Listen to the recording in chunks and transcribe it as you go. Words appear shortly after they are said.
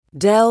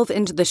Delve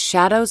into the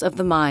shadows of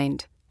the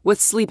mind with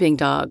Sleeping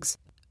Dogs,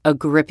 a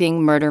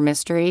gripping murder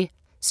mystery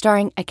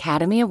starring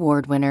Academy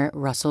Award winner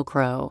Russell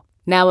Crowe.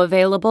 Now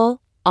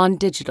available on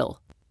digital.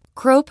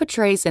 Crowe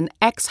portrays an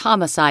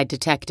ex-homicide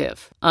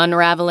detective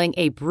unraveling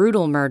a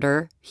brutal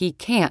murder he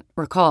can't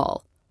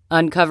recall.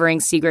 Uncovering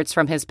secrets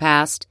from his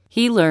past,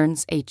 he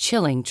learns a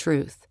chilling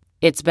truth.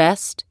 It's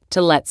best to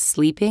let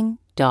sleeping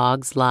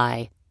dogs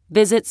lie.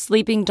 Visit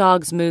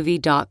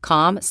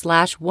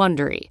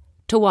sleepingdogsmovie.com/Wondery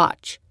to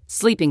watch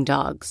Sleeping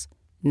Dogs,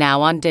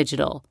 now on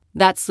digital.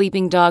 That's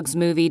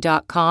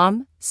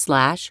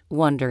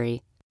sleepingdogsmovie.com/Wondery.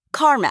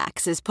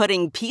 CarMax is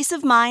putting peace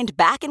of mind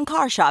back in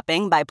car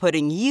shopping by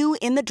putting you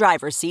in the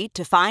driver's seat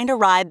to find a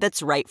ride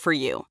that's right for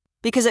you.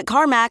 Because at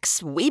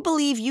CarMax, we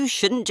believe you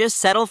shouldn't just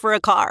settle for a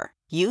car.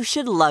 You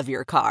should love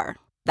your car.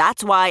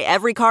 That's why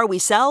every car we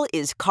sell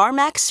is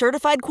CarMax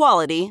certified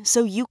quality,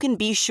 so you can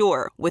be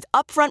sure with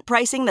upfront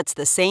pricing that's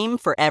the same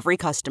for every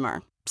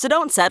customer. So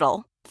don't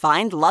settle.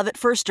 Find love at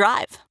first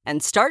drive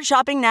and start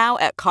shopping now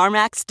at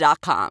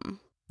CarMax.com.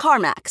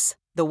 CarMax,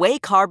 the way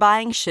car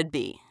buying should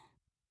be.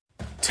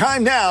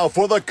 Time now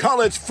for the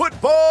College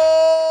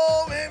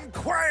Football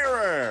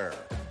Inquirer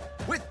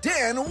with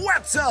Dan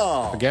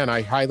Wetzel. Again,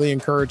 I highly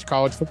encourage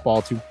college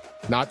football to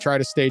not try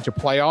to stage a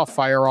playoff,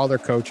 fire all their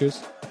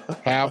coaches,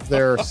 have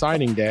their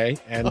signing day,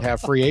 and have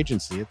free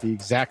agency at the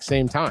exact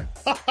same time.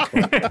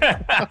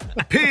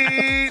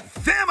 Pete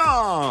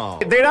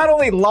Thamel. They not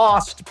only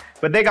lost,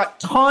 but they got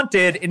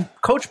taunted, and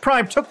Coach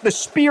Prime took the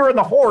spear and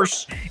the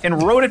horse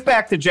and rode it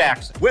back to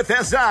Jackson. With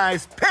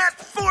SI's Pat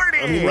Forty.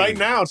 I mean, right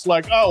now it's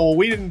like, oh, well,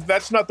 we didn't.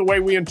 That's not the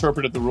way we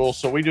interpreted the rules,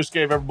 so we just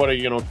gave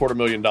everybody,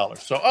 $250,000.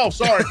 So, oh,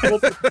 sorry,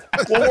 we'll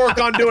work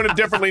on doing it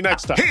differently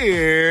next time.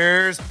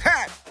 Here's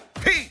Pat,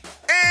 Pete,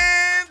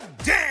 and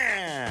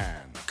Dan.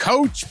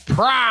 Coach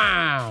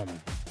Prime.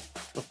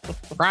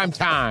 Prime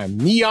time.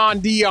 Neon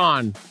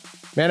Dion.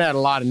 Man had a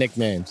lot of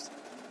nicknames.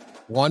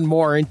 One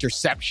more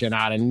interception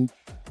out of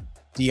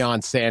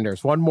Deion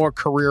Sanders. One more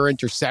career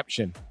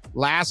interception.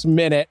 Last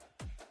minute,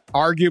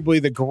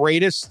 arguably the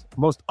greatest,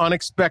 most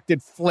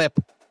unexpected flip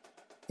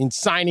in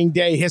signing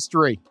day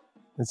history.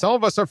 And some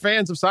of us are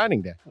fans of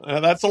signing day.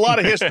 That's a lot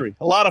of history.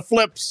 A lot of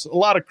flips. A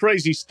lot of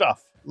crazy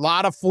stuff. A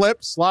lot of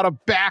flips. A lot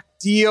of back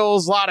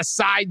deals. A lot of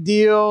side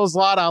deals. A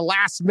lot of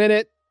last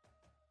minute.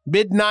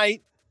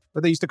 Midnight,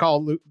 what they used to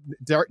call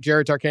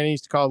Jared Tarkanian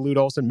used to call Lute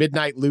Olson,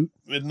 midnight loot.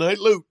 Midnight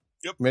loot.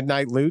 Yep.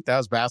 Midnight loot. That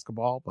was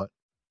basketball. But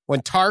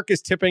when Tark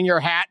is tipping your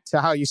hat to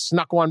how you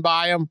snuck one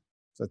by him,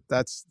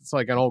 it's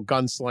like an old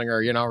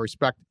gunslinger,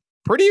 respect.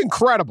 Pretty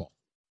incredible.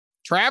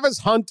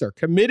 Travis Hunter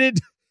committed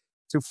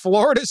to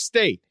Florida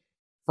State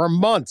for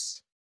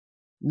months.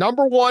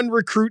 Number one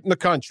recruit in the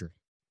country.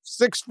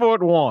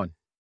 6'1",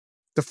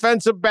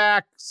 defensive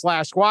back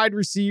 / wide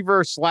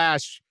receiver /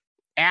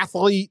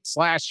 athlete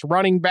 /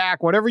 running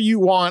back, whatever you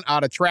want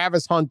out of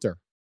Travis Hunter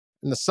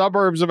in the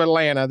suburbs of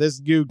Atlanta. This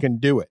dude can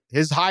do it.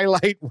 His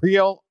highlight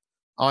reel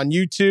on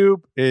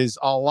YouTube is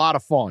a lot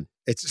of fun.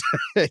 It's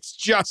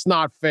just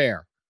not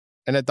fair.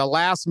 And at the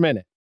last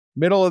minute,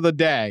 middle of the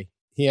day,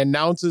 he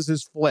announces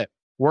his flip.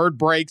 Word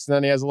breaks, and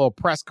then he has a little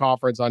press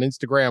conference on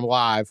Instagram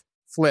Live.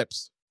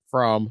 Flips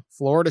from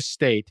Florida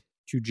State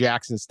to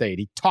Jackson State.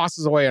 He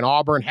tosses away an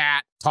Auburn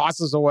hat,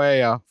 tosses away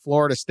a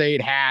Florida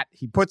State hat.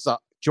 He puts a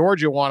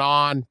Georgia one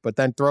on, but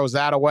then throws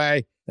that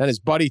away. Then his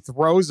buddy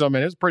throws him,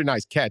 and it was a pretty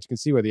nice catch. You can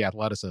see where the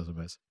athleticism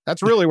is.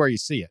 That's really where you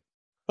see it.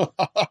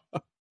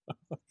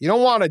 You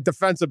don't want a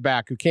defensive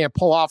back who can't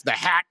pull off the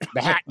hat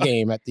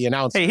game at the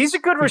announcement. Hey, he's a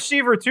good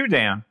receiver too,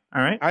 Dan.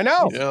 All right. I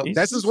know. Yeah.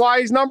 This is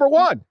why he's number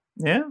one.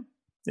 Yeah.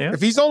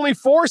 If he's only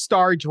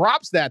 4-star, he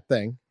drops that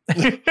thing.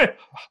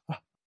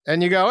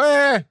 And you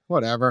go,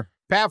 whatever.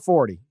 Pat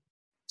Forty.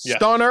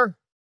 Stunner.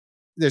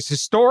 There's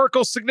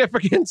historical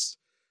significance.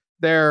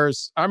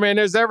 There's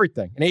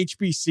everything. And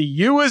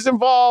HBCU is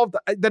involved.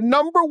 The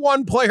number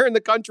one player in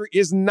the country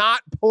is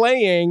not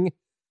playing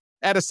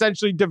at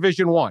essentially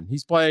Division I.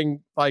 He's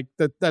playing like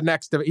the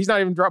next. He's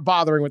not even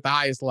bothering with the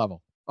highest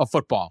level of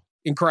football.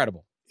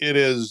 Incredible. It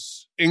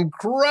is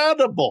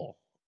incredible.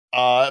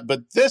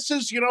 But this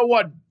is,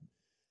 what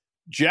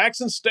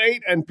Jackson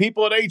State and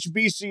people at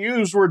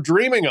HBCUs were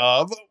dreaming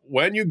of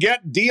when you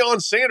get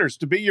Deion Sanders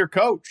to be your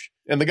coach.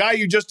 And the guy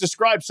you just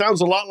described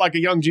sounds a lot like a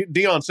young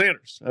Deion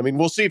Sanders. I mean,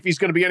 we'll see if he's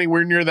going to be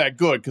anywhere near that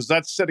good because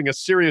that's setting a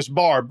serious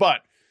bar.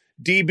 But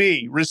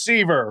DB,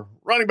 receiver,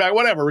 running back,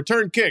 whatever,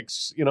 return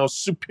kicks,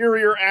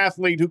 superior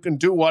athlete who can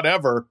do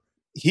whatever.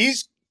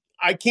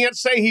 I can't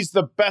say he's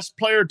the best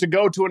player to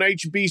go to an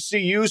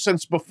HBCU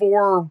since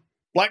before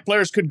black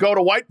players could go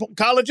to white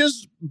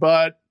colleges,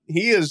 but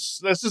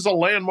this is a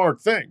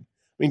landmark thing.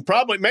 I mean,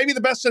 maybe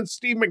the best since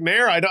Steve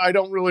McNair. I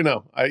don't really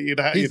know.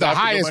 He's the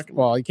highest.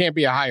 Well, he can't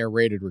be a higher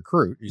rated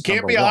recruit. He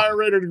can't be a higher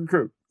rated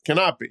recruit.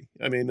 Cannot be.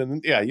 I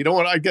mean, you don't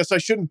want. I guess I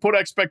shouldn't put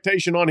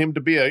expectation on him to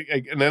be an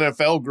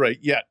NFL great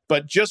yet.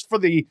 But just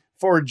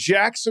for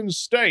Jackson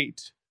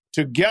State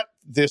to get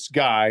this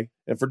guy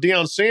and for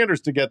Deion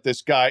Sanders to get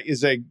this guy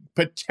is a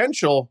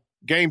potential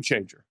game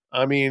changer.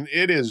 I mean,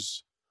 it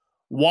is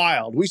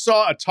wild. We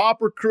saw a top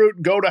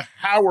recruit go to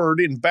Howard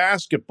in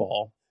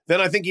basketball.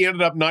 Then I think he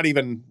ended up not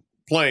even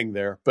playing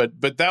there.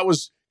 But that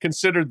was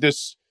considered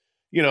this,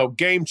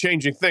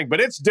 game-changing thing.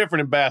 But it's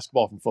different in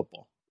basketball from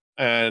football.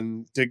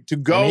 And to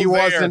go and he there,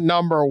 wasn't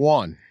number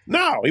one.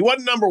 No, he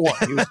wasn't number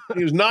one.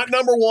 He was not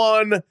number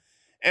one.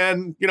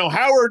 And,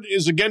 Howard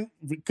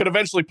could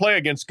eventually play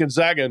against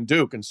Gonzaga and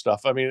Duke and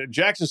stuff. I mean, at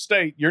Jackson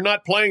State, you're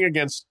not playing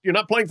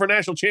for a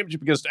national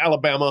championship against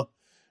Alabama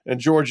and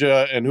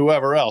Georgia and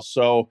whoever else.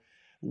 So,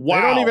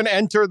 wow. They don't even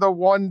enter the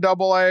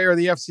 1AA or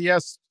the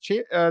FCS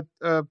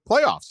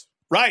playoffs.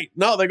 Right.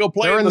 No, they go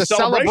play They're in the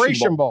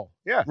Celebration Bowl.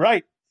 Yeah.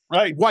 Right.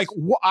 Like,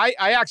 I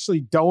actually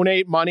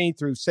donate money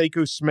through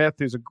Sekou Smith,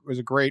 who's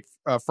a great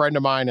friend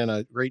of mine and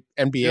a great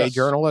NBA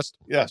journalist.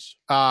 Yes.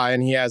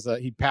 And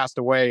he passed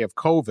away of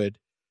COVID.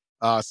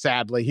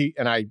 Sadly,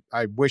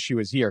 I wish he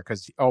was here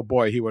because, oh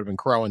boy, he would have been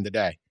crowing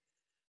today.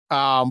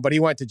 But he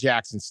went to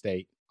Jackson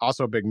State,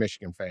 also a big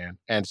Michigan fan.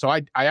 And so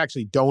I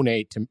actually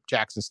donate to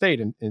Jackson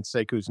State in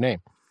Sekou's name.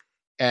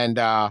 And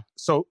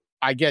so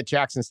I get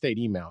Jackson State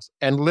emails.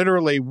 And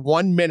literally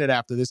 1 minute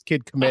after this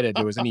kid committed,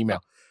 there was an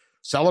email.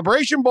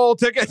 Celebration Bowl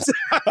tickets.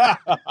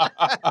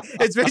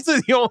 It's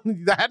basically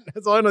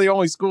that's one of the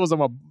only schools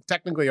I'm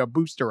technically a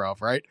booster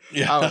of, right?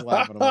 Yeah. I was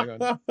laughing. I'm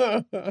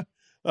like,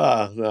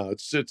 no,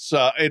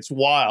 it's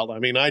wild. I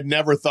mean, I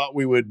never thought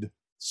we would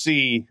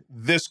see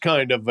this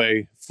kind of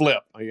a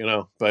flip,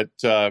 but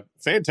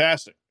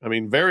fantastic. I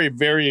mean, very,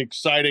 very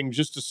exciting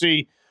just to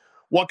see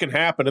what can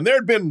happen. And there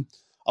had been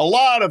a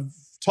lot of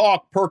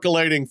talk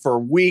percolating for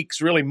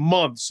weeks, really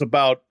months,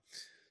 about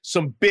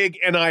some big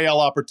NIL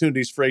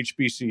opportunities for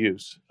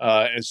HBCUs.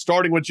 And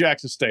starting with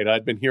Jackson State,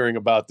 I'd been hearing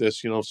about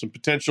this, some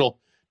potential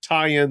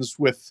tie-ins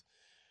with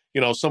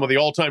some of the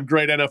all-time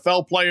great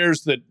NFL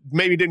players that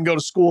maybe didn't go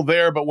to school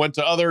there, but went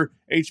to other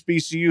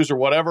HBCUs or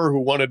whatever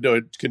who wanted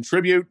to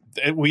contribute.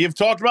 And we have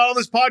talked about on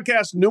this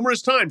podcast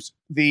numerous times,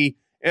 the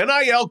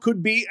NIL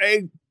could be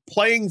a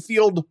playing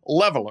field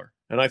leveler.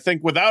 And I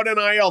think without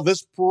NIL,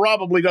 this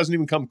probably doesn't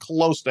even come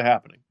close to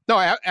happening. No,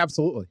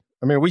 absolutely.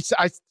 I mean,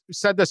 I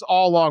said this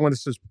all along when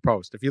this was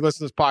proposed. If you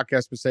listen to this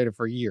podcast, we said it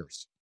for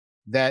years,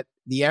 that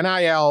the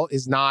NIL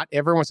is not,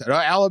 everyone said,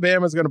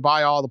 Alabama's going to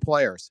buy all the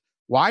players.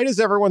 Why does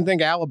everyone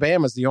think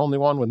Alabama's the only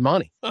one with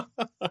money?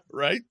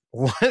 Right?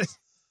 What?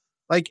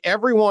 Like,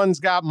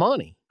 everyone's got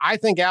money. I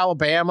think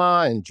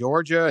Alabama and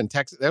Georgia and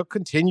Texas, they'll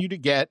continue to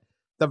get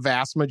the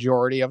vast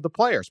majority of the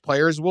players.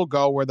 Players will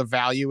go where the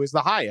value is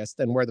the highest,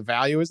 and where the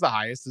value is the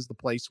highest is the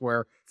place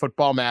where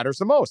football matters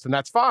the most, and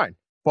that's fine.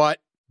 But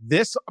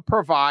this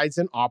provides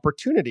an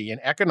opportunity in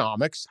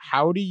economics.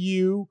 How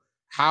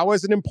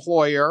as an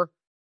employer,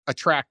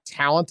 attract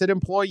talented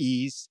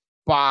employees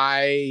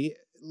by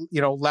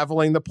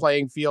leveling the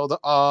playing field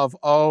of,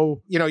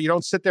 you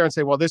don't sit there and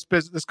say, well, this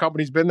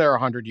company's been there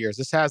 100 years.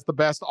 This has the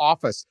best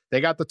office.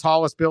 They got the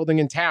tallest building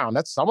in town.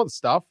 That's some of the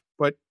stuff.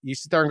 But you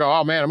sit there and go,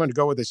 oh man, I'm going to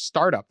go with this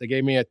startup. They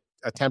gave me a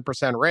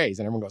 10% raise.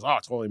 And everyone goes, oh,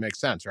 it totally makes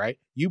sense, right?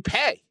 You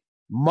pay.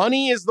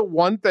 Money is the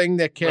one thing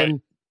that can,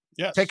 right.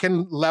 Yes. That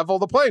can level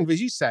the playing,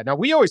 as you said. Now,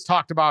 we always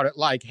talked about it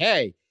like,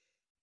 hey,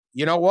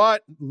 you know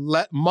what?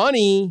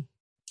 Money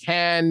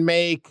can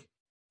make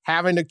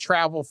having to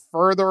travel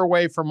further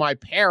away from my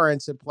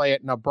parents and play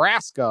at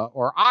Nebraska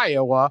or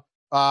Iowa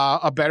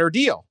a better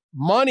deal.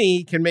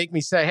 Money can make me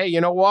say, hey, you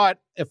know what?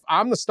 If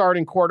I'm the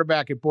starting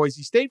quarterback at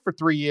Boise State for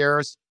 3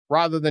 years,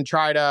 rather than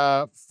try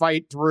to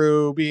fight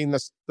through being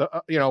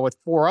with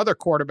 4 other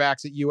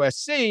quarterbacks at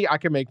USC, I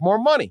can make more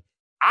money.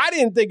 I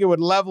didn't think it would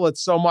level it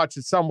so much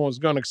that someone was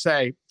going to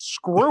say,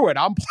 screw it,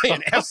 I'm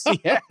playing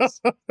FCS.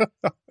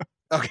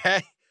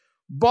 Okay.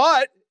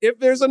 But if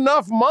there's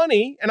enough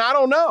money, and I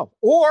don't know,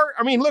 or,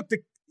 I mean, look,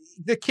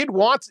 the kid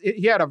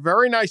he had a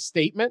very nice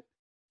statement.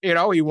 He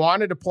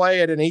wanted to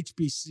play at an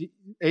HBCU,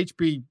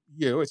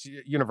 it's a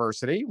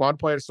university. He wanted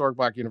to play at Historic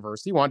Black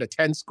University. He wanted to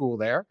attend school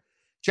there.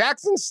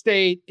 Jackson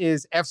State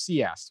is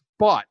FCS,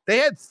 but they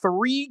had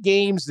 3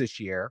 games this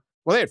year.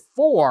 Well, they had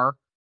 4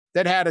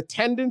 that had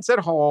attendance at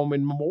home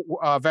in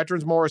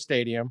Veterans Memorial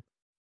Stadium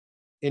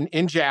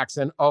in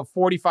Jackson of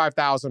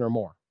 45,000 or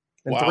more,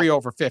 and 3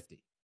 over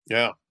 50.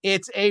 Yeah.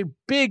 It's a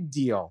big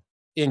deal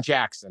in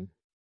Jackson.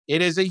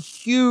 It is a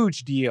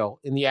huge deal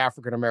in the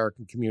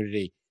African-American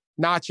community,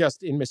 not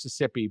just in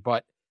Mississippi,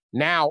 but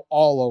now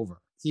all over.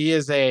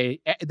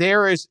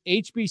 There is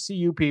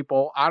HBCU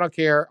people. I don't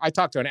care. I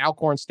talked to an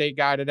Alcorn State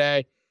guy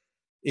today.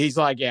 He's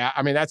like, yeah,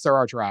 I mean, that's their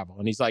arch rival.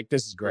 And he's like,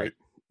 this is great.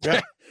 Yeah.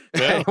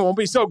 It won't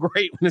be so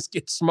great when this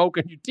gets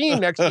smoking your team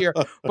next year,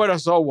 but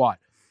so what?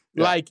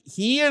 Yeah. Like,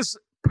 he has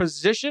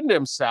positioned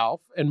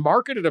himself and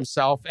marketed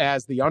himself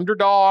as the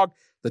underdog,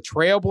 the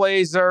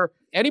trailblazer.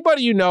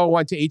 Anybody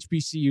went to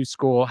HBCU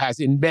school has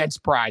immense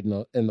pride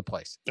in the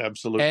place.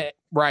 Absolutely.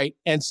 Right.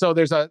 And so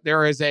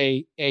there is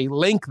a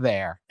link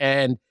there.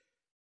 And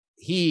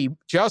he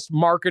just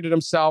marketed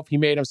himself. He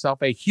made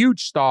himself a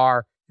huge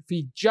star. If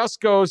he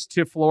just goes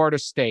to Florida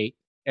State,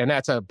 and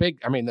that's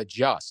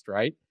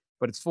right?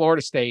 But it's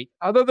Florida State.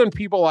 Other than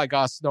people like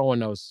us, no one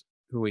knows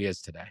who he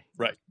is today.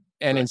 Right.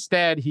 And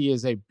instead, he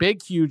is a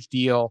big, huge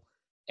deal.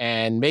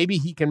 and maybe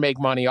he can make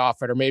money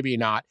off it, or maybe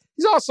not.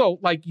 He's also,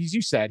 like as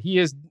you said, he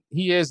is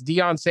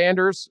Deion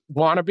Sanders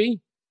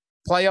wannabe,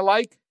 play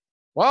alike.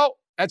 Well,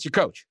 that's your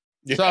coach.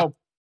 Yeah. So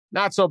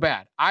not so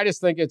bad. I just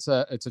think it's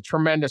a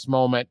tremendous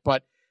moment,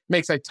 but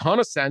makes a ton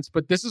of sense.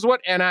 But this is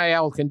what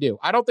NIL can do.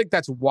 I don't think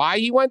that's why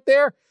he went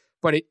there,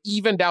 but it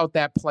evened out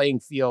that playing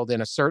field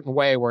in a certain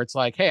way where it's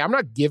like, hey, I'm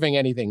not giving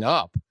anything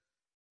up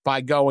by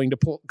going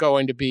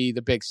to be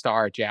the big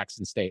star at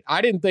Jackson State.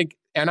 I didn't think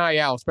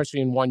NIL,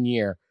 especially in 1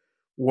 year,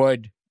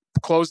 would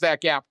close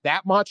that gap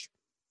that much.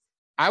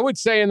 I would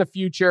say in the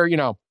future,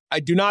 I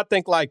do not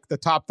think like the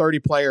top 30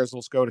 players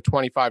will go to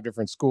 25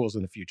 different schools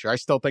in the future. I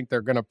still think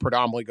they're going to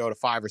predominantly go to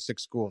 5 or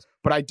 6 schools,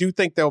 but I do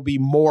think there'll be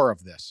more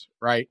of this,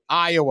 right?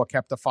 Iowa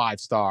kept a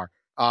 5-star.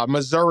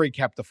 Missouri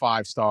kept a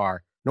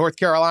 5-star. North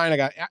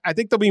Carolina I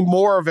think there'll be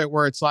more of it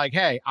where it's like,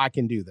 hey, I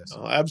can do this.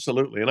 Oh,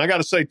 absolutely. And I got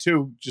to say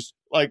too, just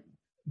like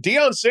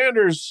Deion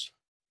Sanders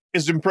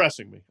is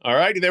impressing me. All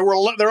right. They're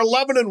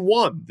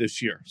 11-1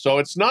 this year. So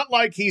it's not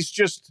like he's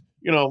just,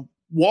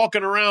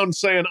 walking around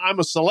saying I'm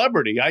a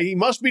celebrity. He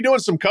must be doing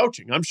some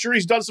coaching. I'm sure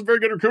he's done some very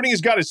good recruiting. He's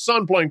got his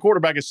son playing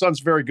quarterback. His son's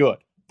very good,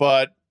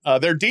 but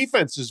their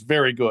defense is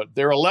very good.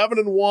 They're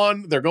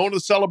 11-1. They're going to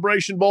the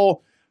Celebration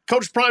Bowl.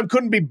 Coach Prime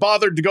couldn't be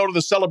bothered to go to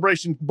the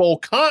Celebration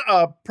Bowl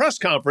press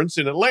conference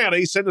in Atlanta.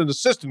 He sent an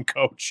assistant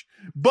coach,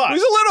 but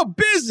he's a little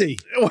busy.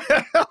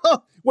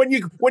 Well, when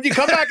you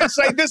come back and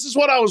say this is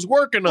what I was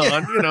working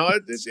on,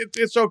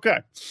 it's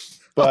okay.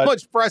 But how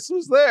much press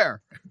was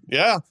there?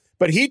 Yeah.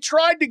 But he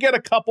tried to get a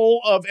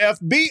couple of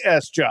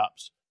FBS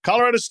jobs.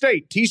 Colorado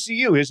State,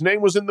 TCU, his name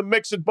was in the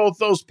mix at both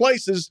those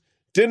places.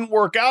 Didn't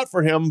work out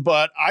for him,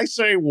 but I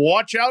say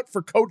watch out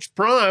for Coach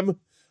Prime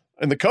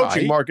and the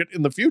coaching market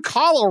in the future.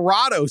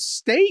 Colorado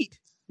State?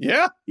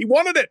 Yeah, he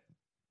wanted it.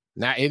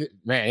 Now,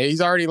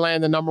 he's already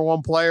landed the number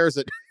 1 players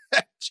at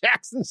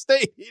Jackson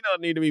State. He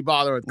don't need to be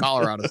bothered with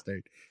Colorado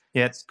State.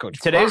 Yeah,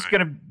 today's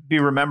going to be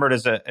remembered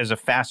as a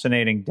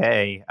fascinating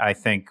day, I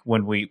think,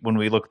 when we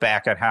look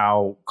back at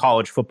how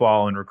college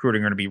football and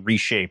recruiting are going to be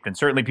reshaped. And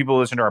certainly people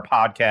who listen to our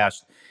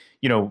podcast,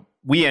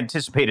 we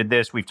anticipated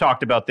this. We've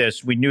talked about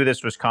this. We knew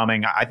this was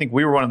coming. I think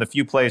we were one of the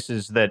few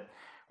places that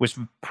was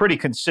pretty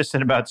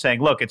consistent about saying,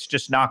 look, it's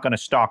just not going to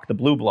stalk the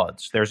Blue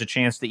Bloods. There's a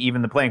chance to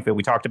even the playing field.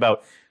 We talked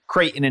about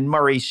Creighton and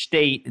Murray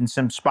State and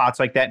some spots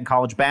like that in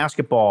college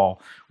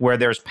basketball where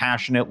there's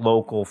passionate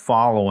local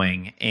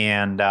following.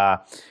 And I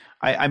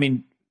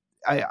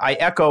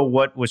echo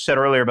what was said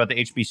earlier about the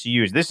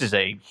HBCUs. This is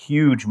a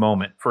huge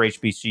moment for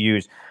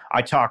HBCUs.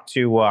 I talked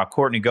to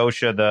Courtney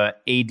Gosha, the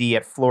AD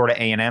at Florida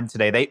A&M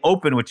today. They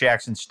open with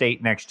Jackson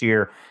State next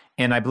year,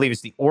 and I believe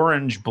it's the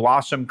Orange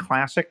Blossom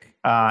Classic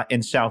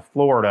in South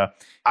Florida.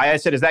 I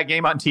said, is that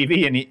game on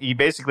TV? And he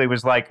basically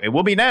was like, it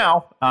will be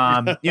now.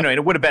 And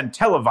it would have been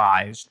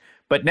televised.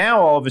 But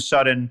now all of a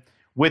sudden,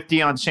 with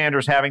Deion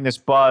Sanders having this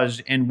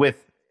buzz and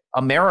with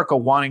America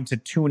wanting to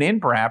tune in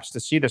perhaps to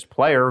see this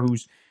player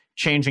who's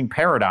changing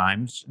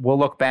paradigms, we'll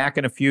look back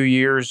in a few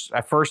years,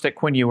 first at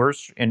Quinn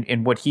Ewers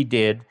and what he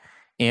did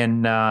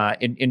in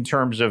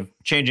terms of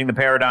changing the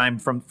paradigm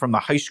from the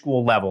high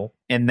school level.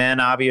 And then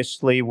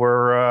obviously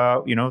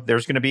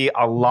there's going to be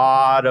a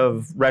lot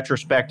of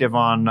retrospective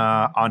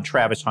on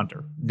Travis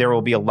Hunter. There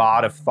will be a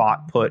lot of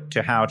thought put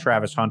to how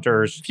Travis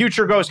Hunter's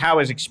future goes, how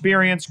his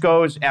experience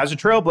goes as a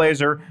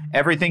trailblazer.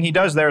 Everything he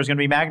does there is going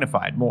to be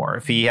magnified more.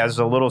 If he has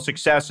a little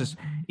success,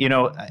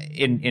 you're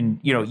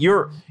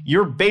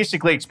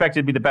basically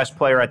expected to be the best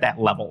player at that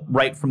level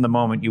right from the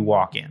moment you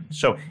walk in.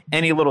 So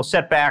any little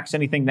setbacks,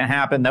 anything that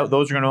happen,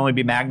 those are going to only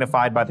be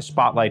magnified by the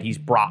spotlight he's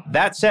brought.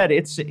 That said,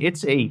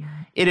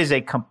 it is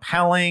a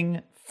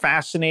compelling,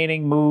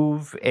 fascinating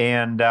move,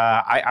 and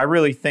I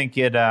really think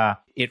it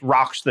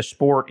rocks the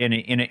sport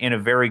in a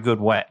very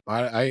good way.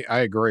 I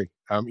agree.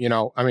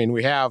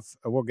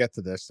 We'll get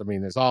to this.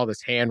 There's all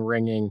this hand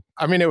wringing.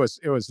 It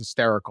was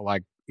hysterical.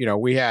 Like,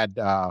 we had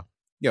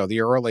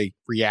the early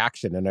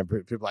reaction, and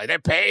people like, they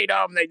paid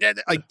them, they did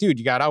it. Like, dude,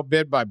 you got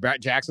outbid by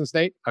Jackson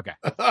State. Okay,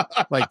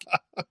 like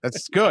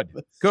that's good,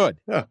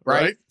 yeah,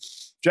 right?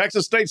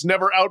 Jackson State's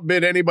never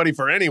outbid anybody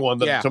for anyone,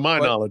 to my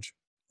knowledge.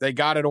 They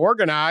got it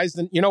organized.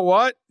 And you know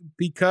what?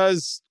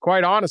 Because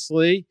quite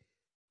honestly,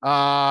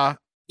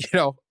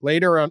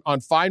 later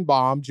on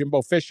Feinbaum,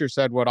 Jimbo Fisher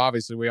said what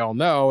obviously we all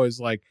know is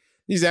like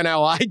these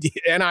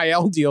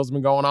NIL deals have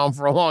been going on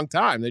for a long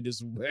time. They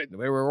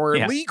were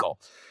illegal.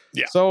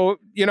 Yeah. So,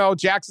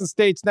 Jackson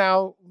State's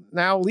now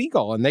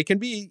legal, and they can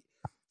be,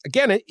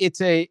 again,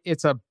 it's a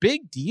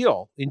big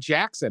deal in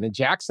Jackson. And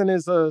Jackson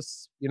is a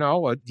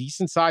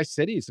decent sized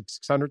city. It's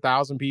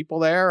 600,000 people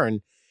there.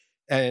 And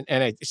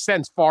it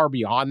extends far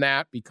beyond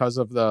that because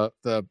of the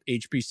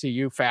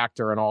HBCU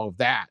factor and all of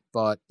that.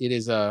 But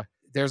there's a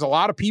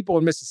lot of people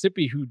in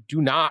Mississippi who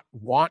do not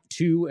want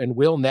to and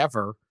will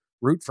never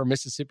root for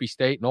Mississippi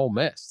State and Ole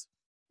Miss.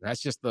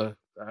 That's just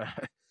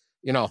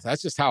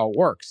that's just how it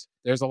works.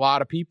 There's a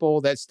lot of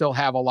people that still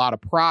have a lot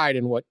of pride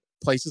in what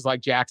places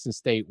like Jackson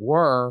State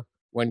were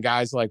when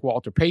guys like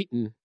Walter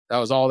Payton, that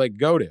was all they could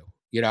go to.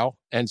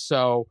 And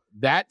so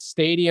that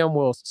stadium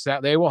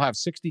they will have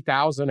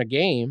 60,000 a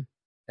game.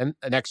 And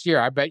next year,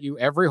 I bet you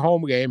every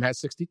home game has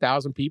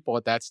 60,000 people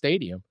at that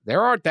stadium.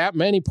 There aren't that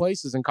many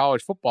places in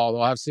college football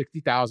that'll have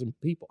 60,000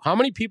 people. How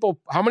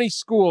many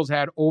schools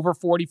had over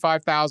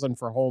 45,000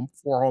 for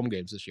 4 home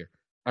games this year?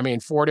 I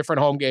mean, 4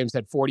 different home games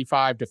had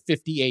 45 to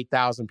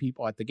 58,000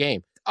 people at the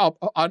game.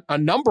 A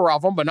number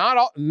of them, but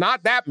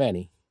not that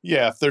many.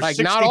 Yeah, if there's like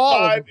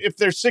 65, if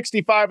there's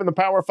 65 in the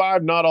Power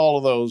 5, not all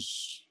of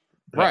those.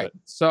 Right.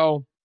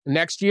 So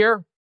next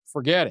year,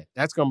 forget it.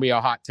 That's going to be a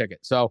hot ticket.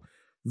 So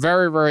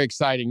very, very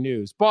exciting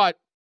news. But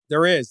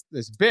there is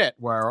this bit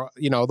where,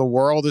 the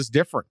world is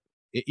different.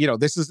 They're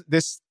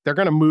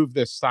going to move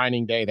this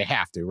signing day. They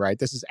have to, right?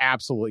 This is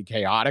absolutely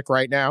chaotic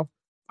right now.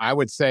 I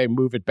would say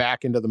move it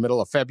back into the middle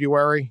of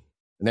February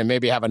and then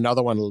maybe have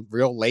another one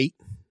real late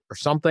or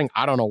something.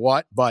 I don't know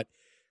what. But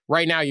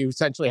right now you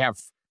essentially have,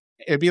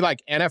 it'd be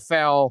like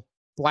NFL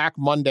Black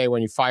Monday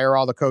when you fire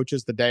all the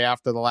coaches the day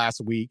after the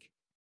last week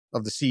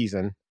of the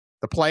season,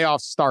 the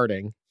playoffs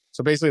starting.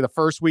 So basically the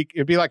first week,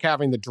 it'd be like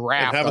having the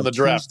draft on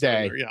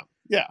Tuesday.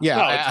 Yeah.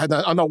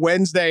 No, on the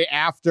Wednesday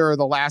after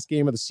the last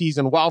game of the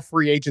season, while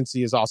free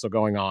agency is also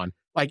going on.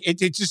 Like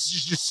it's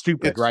just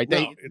stupid, right?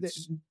 It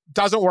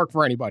doesn't work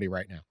for anybody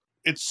right now.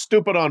 It's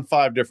stupid on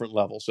 5 different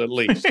levels, at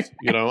least.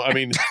 I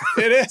mean,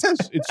 it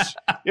is.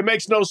 It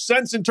makes no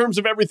sense in terms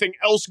of everything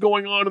else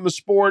going on in the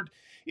sport.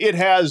 It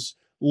has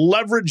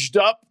leveraged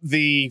up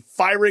the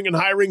firing and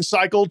hiring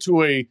cycle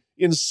to a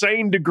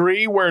insane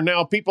degree where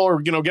now people are,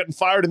 getting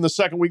fired in the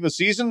second week of the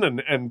season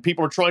and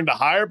people are trying to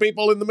hire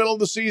people in the middle of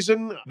the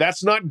season.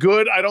 That's not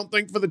good, I don't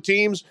think, for the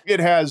teams. It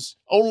has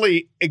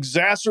only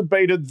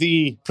exacerbated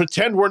the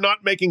pretend we're not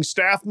making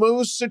staff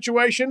moves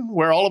situation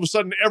where all of a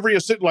sudden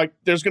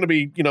there's going to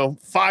be,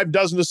 5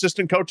 dozen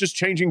assistant coaches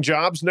changing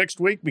jobs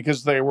next week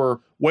because they were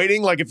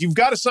waiting. Like if you've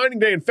got a signing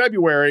day in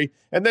February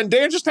and then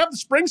Dan, just have the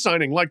spring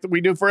signing like that we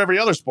do for every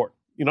other sport.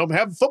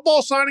 Have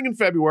football signing in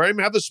February,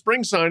 have the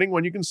spring signing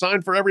when you can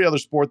sign for every other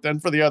sport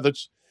then for the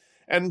others.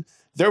 And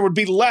there would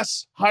be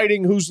less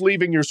hiding who's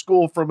leaving your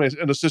school from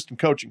an assistant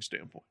coaching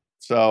standpoint.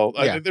 So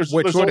there's a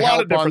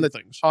lot of different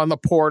things. On the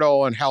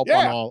portal and help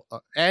on all.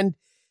 And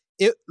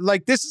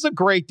this is a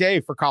great day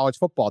for college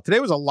football. Today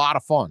was a lot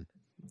of fun.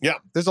 Yeah.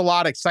 There's a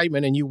lot of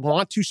excitement and you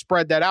want to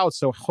spread that out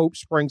so hope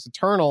springs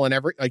eternal and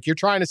you're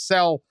trying to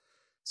sell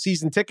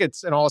season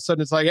tickets and all of a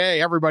sudden it's like, hey,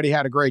 everybody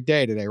had a great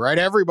day today, right?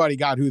 Everybody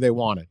got who they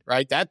wanted,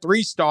 right? That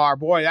 3-star,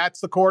 boy,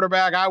 that's the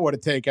quarterback I would have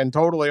taken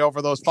totally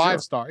over those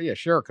 5-star. Yeah,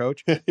 sure,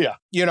 coach. Yeah.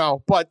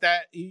 But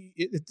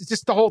it's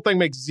just the whole thing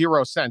makes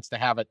zero sense to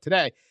have it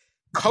today.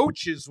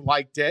 Coaches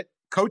liked it.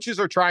 Coaches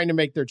are trying to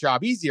make their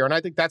job easier. And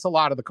I think that's a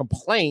lot of the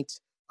complaint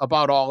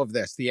about all of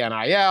this, the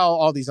NIL,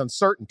 all these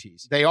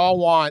uncertainties. They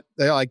got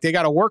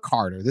to work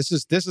harder. This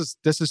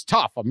is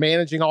tough. I'm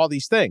managing all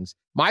these things.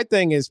 My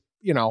thing is,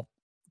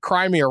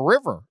 cry me a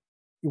river.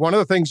 One of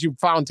the things you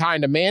found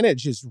time to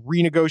manage is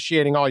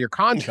renegotiating all your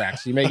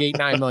contracts. You make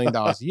 $8-9 million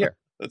a year.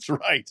 That's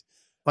right.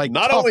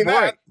 Not only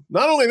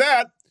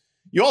that,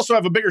 you also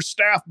have a bigger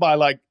staff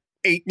by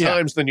 8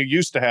 times than you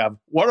used to have.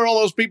 What are all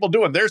those people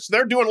doing?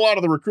 They're doing a lot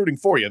of the recruiting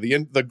for you,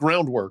 the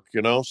groundwork,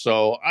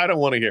 So I don't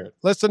want to hear it.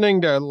 Listening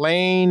to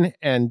Lane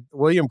and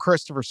William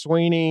Christopher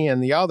Sweeney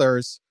and the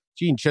others,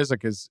 Gene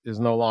Chizik is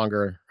no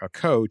longer a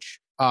coach.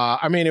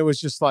 It was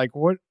just like,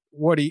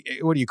 what are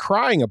you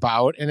crying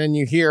about? And then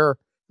you hear,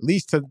 at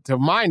least to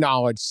my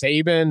knowledge,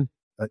 Saban,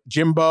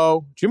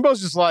 Jimbo. Jimbo's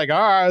just like, all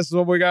right, this is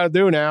what we got to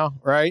do now,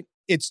 right?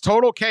 It's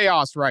total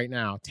chaos right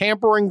now.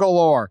 Tampering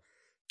galore.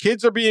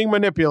 Kids are being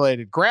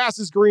manipulated. Grass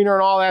is greener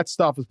and all that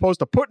stuff as opposed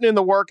to putting in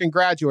the work and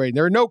graduating.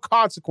 There are no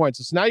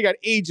consequences. So now you got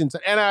agents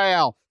and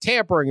NIL,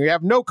 tampering. You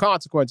have no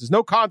consequences.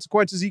 No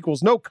consequences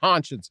equals no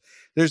conscience.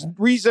 There's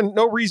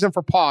no reason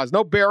for pause.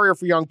 No barrier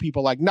for young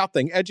people,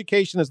 nothing.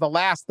 Education is the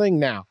last thing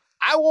now.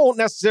 I won't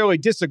necessarily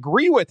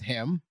disagree with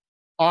him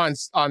on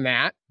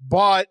that,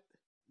 but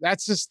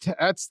that's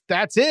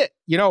it.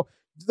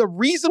 The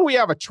reason we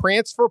have a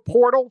transfer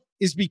portal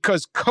is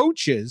because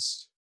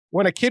coaches,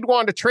 when a kid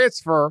wanted to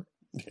transfer,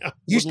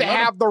 used to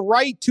have the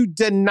right to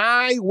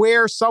deny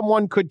where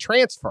someone could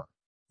transfer.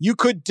 You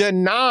could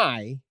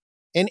deny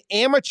an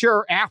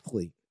amateur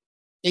athlete,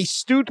 a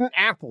student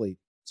athlete,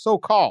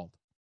 so-called,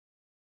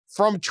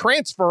 from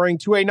transferring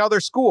to another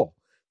school.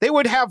 They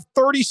would have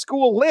 30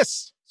 school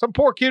lists. Some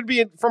poor kid would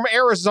be from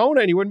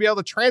Arizona and he wouldn't be able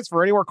to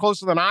transfer anywhere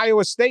closer than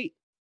Iowa State.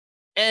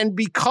 And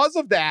because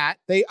of that,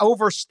 they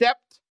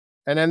overstepped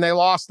and then they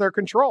lost their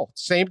control.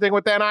 Same thing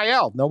with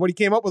NIL. Nobody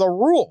came up with a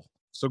rule.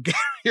 So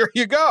here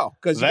you go,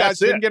 because you guys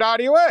didn't get out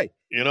of your way.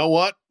 You know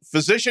what?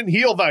 Physician,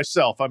 heal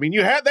thyself. I mean,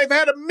 they've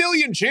had a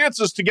million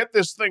chances to get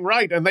this thing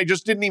right, and they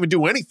just didn't even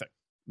do anything.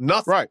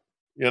 Nothing. Right.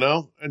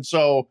 And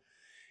so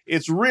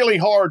it's really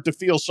hard to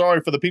feel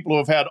sorry for the people who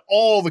have had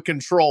all the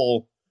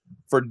control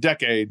for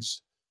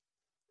decades.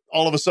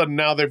 All of a sudden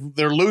now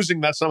they're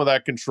losing some of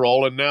that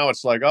control, and now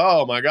it's like,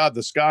 oh my God,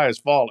 the sky is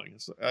falling.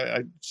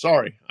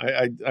 Sorry,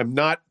 I'm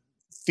not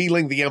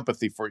feeling the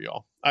empathy for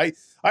y'all. I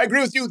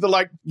agree with you.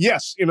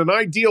 Yes, in an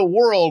ideal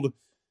world,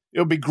 it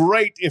would be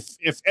great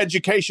if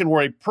education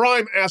were a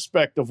prime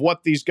aspect of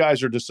what these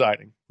guys are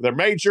deciding, their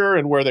major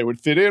and where they would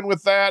fit in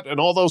with that and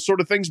all those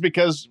sort of things,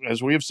 because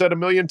as we have said a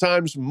million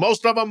times,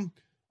 most of them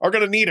are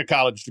going to need a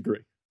college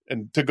degree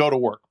and to go to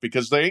work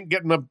because they ain't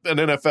getting an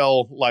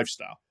NFL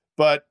lifestyle.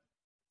 But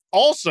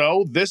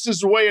also, this is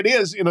the way it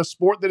is in a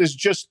sport that is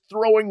just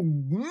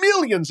throwing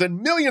millions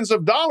and millions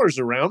of dollars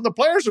around. The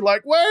players are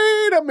like,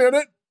 wait a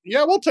minute.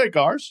 Yeah, we'll take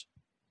ours.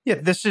 Yeah,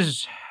 this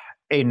is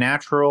a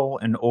natural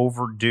and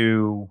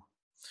overdue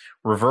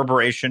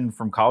reverberation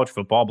from college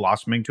football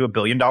blossoming to $1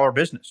 billion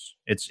business.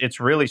 It's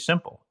really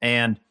simple.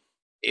 And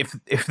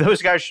if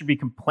those guys should be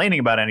complaining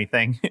about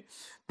anything,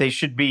 they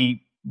should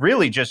be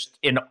really just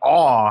in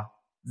awe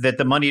that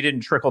the money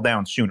didn't trickle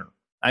down sooner.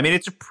 I mean,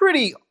 it's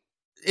pretty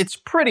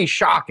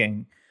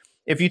shocking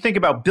if you think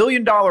about $1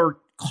 billion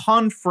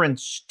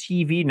conference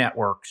TV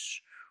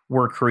networks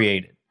were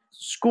created.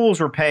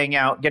 Schools were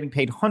getting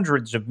paid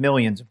hundreds of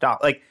millions of dollars.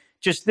 Like,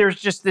 there's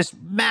just this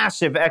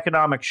massive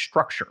economic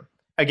structure.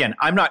 Again,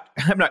 I'm not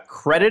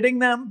crediting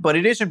them, but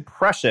it is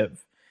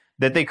impressive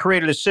that they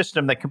created a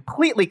system that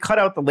completely cut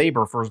out the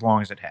labor for as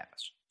long as it has.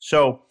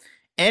 So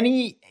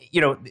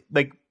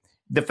like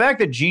the fact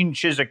that Gene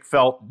Chizik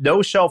felt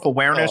no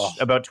self-awareness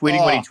about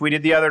tweeting what he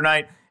tweeted the other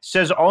night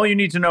says all you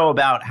need to know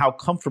about how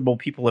comfortable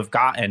people have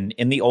gotten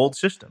in the old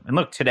system. And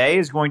look, today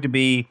is going to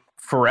be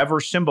forever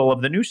symbol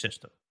of the new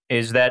system,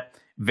 is that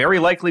very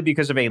likely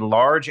because of a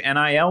large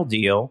NIL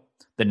deal,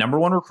 the number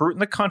one recruit in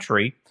the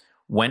country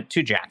went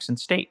to Jackson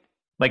State.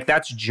 Like,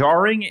 that's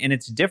jarring and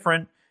it's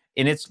different,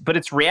 but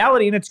it's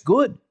reality and it's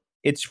good.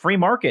 It's free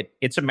market.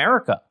 It's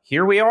America.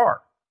 Here we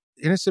are.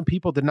 Innocent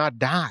people did not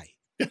die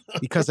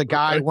because a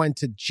guy went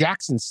to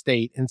Jackson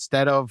State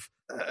instead of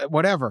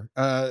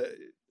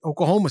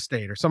Oklahoma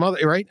State or some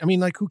other, right? I mean,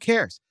 like, who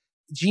cares?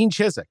 Gene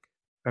Chizik,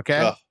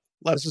 okay?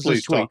 Let's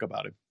please talk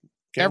about it.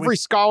 Every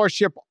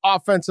scholarship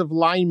offensive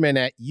lineman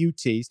at UT,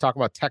 he's talking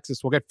about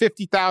Texas, will get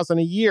 $50,000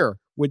 a year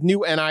with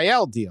new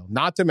NIL deal,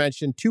 not to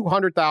mention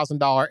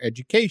 $200,000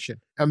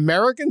 education.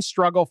 Americans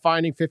struggle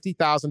finding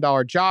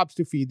 $50,000 jobs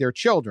to feed their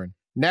children.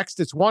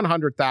 Next, it's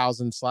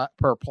 $100,000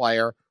 per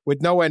player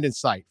with no end in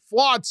sight.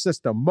 Flawed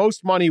system.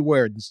 Most money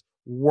wins.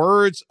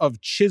 Words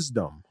of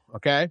Chisholm.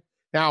 Okay.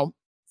 Now,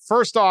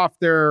 first off,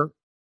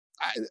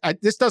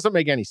 this doesn't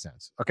make any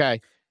sense.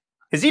 Okay.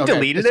 Has he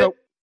deleted it?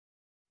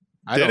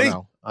 I don't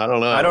know. I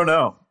don't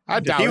know. I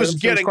doubt he was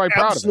getting quite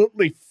proud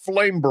absolutely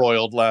flame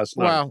broiled last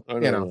night.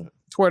 Well,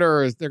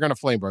 Twitter they're going to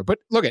flame broil. But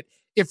look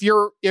if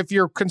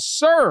you're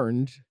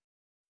concerned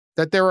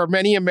that there are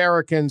many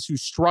Americans who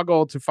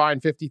struggle to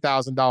find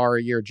 $50,000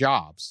 a year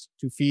jobs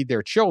to feed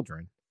their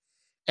children,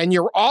 and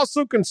you're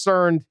also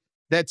concerned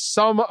that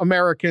some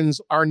Americans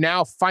are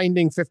now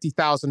finding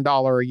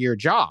 $50,000 a year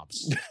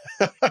jobs,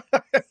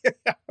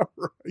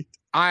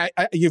 right?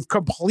 You've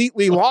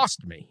completely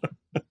lost me.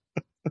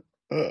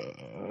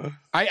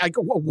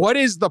 What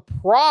is the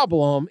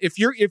problem? If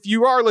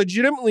you are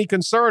legitimately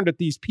concerned that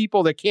these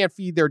people that can't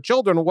feed their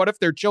children, what if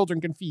their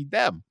children can feed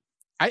them?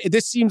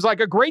 This seems like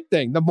a great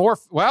thing.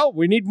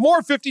 We need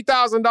more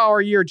 $50,000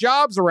 a year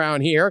jobs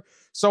around here.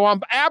 So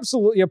I'm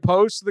absolutely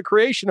opposed to the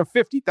creation of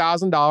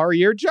 $50,000 a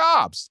year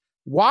jobs.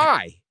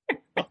 Why?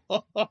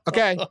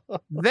 Okay.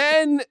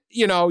 Then,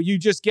 you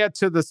just get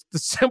to the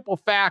simple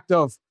fact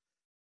of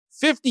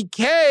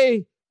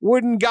 $50K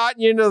wouldn't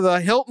gotten you into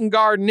the Hilton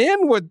Garden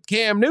Inn with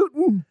Cam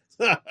Newton.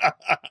 That's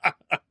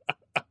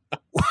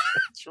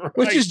right.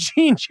 Which is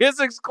Gene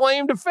Chizik's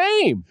claim to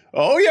fame.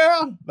 Oh,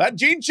 yeah. That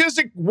Gene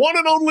Chizik one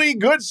and only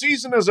good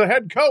season as a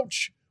head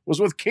coach was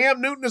with Cam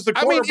Newton as the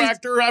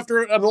quarterback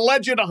after an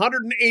alleged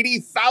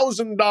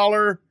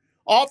 $180,000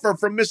 offer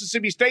from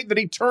Mississippi State that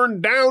he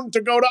turned down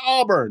to go to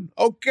Auburn.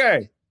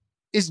 Okay.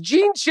 Is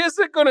Gene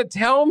Chizik going to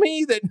tell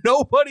me that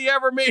nobody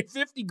ever made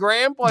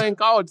 $50,000 playing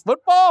college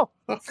football?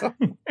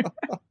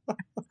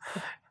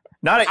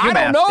 Not at UMass, I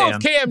don't know Dan. if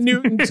Cam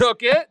Newton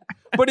took it,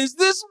 but is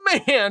this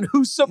man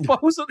who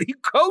supposedly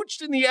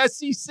coached in the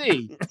SEC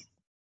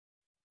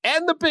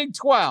and the Big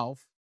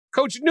 12,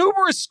 coached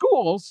numerous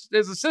schools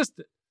as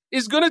assistant,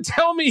 is going to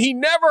tell me he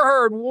never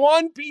heard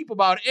one peep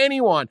about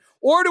anyone?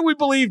 Or do we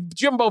believe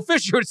Jimbo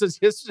Fisher says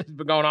this has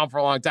been going on for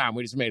a long time?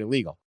 We just made it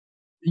legal.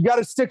 You got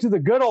to stick to the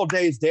good old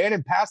days, Dan,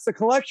 and pass the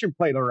collection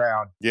plate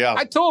around. Yeah.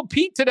 I told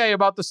Pete today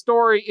about the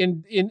story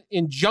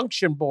in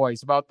Junction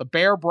Boys about the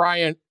Bear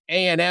Bryant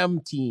A&M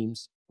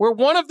teams, where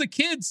one of the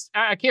kids,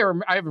 I can't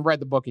remember, I haven't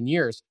read the book in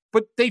years,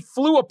 but they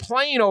flew a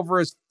plane over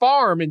his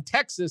farm in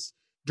Texas,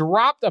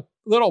 dropped a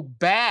little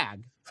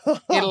bag.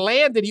 It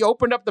landed. He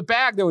opened up the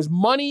bag. There was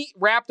money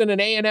wrapped in an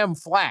A&M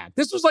flag.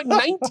 This was like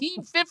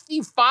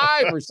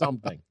 1955 or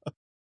something.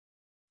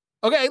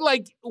 Okay,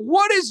 like,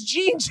 what is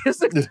Gene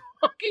Chizik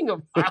talking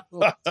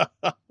about?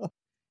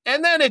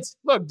 And then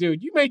look,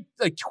 dude, you made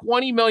like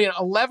 $20 million,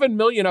 $11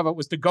 million of it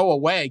was to go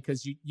away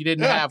because you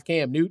didn't have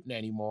Cam Newton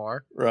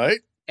anymore. Right.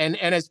 And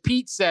as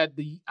Pete said,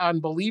 the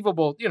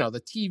unbelievable,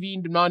 the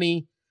TV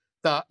money,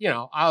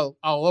 I'll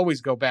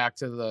always go back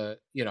to the,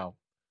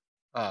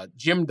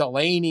 Jim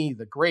Delaney,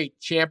 the great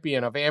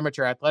champion of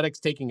amateur athletics,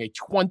 taking a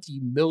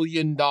 $20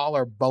 million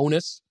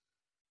bonus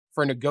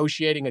for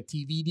negotiating a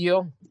TV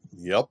deal.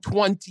 Yep.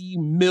 $20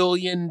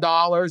 million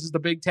is the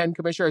Big Ten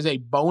commissioner as a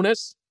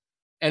bonus.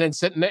 And then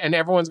sitting there, and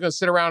everyone's going to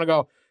sit around and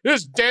go,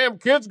 this damn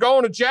kid's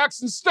going to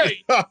Jackson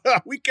State.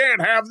 We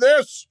can't have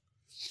this.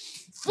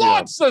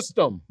 Flawed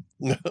system.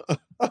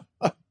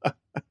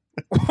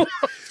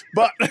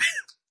 But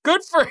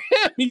good for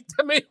him.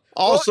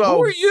 Also,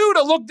 who are you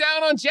to look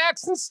down on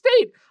Jackson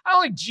State? I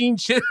like Gene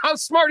Chisholm. How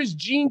smart is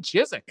Gene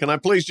Chisholm? Can I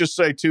please just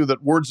say, too,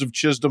 that Words of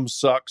Chisholm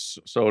sucks.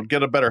 So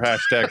get a better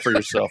hashtag for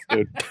yourself,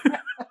 dude.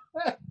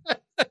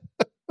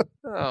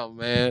 Oh,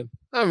 man.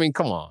 I mean,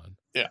 come on.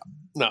 Yeah.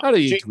 No. How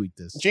do you tweet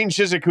this? Gene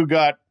Chisholm, who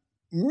got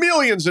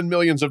millions and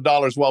millions of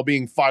dollars while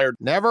being fired.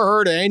 Never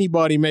heard of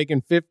anybody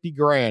making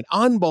 $50,000.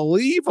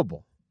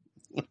 Unbelievable.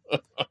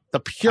 The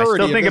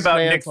purity. I still think of this about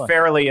man's Nick life.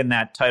 Fairley in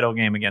that title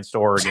game against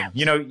Oregon.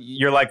 You know,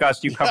 you're like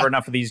us. You cover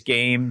enough of these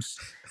games,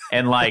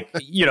 and like,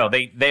 you know,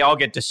 they all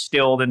get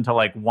distilled into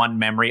like one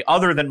memory.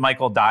 Other than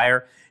Michael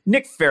Dyer,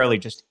 Nick Fairley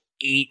just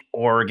ate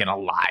Oregon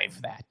alive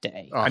that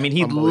day. Oh, I mean,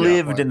 he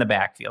lived in the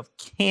backfield,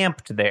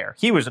 camped there.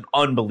 He was an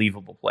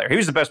unbelievable player. He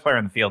was the best player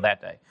in the field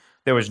that day.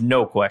 There was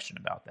no question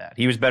about that.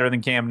 He was better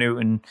than Cam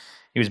Newton.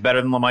 He was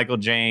better than LaMichael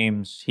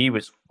James. He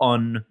was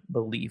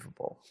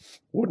unbelievable.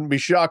 Wouldn't be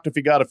shocked if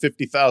he got a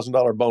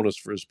 $50,000 bonus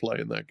for his play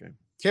in that game.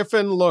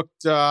 Kiffin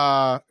looked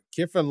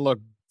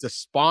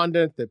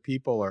despondent that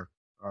people are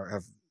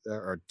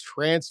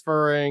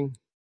transferring.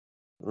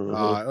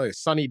 Look,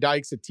 Sonny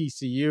Dykes at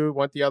TCU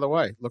went the other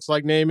way. Looks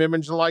like name,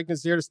 image, and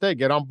likeness here to stay.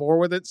 Get on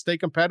board with it. Stay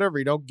competitive.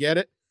 You don't get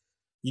it.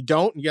 You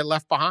don't, and get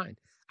left behind.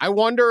 I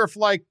wonder if,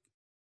 like,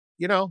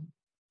 you know,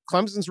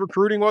 Clemson's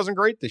recruiting wasn't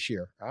great this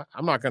year.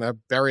 I'm not going to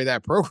bury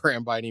that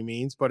program by any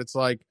means, but it's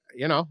like,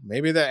 you know,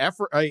 maybe the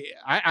effort. I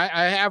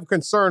have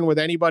concern with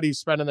anybody who's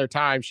spending their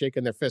time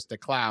shaking their fist at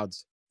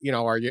clouds. You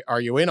know,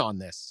 are you in on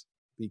this?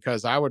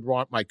 Because I would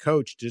want my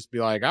coach to just be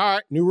like, all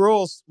right, new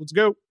rules, let's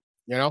go.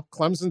 You know,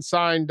 Clemson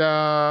signed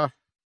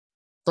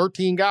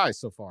 13 guys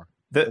so far.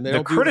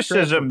 The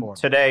criticism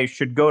today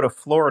should go to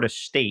Florida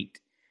State,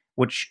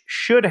 which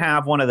should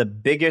have one of the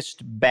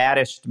biggest,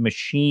 baddest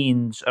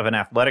machines of an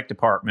athletic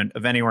department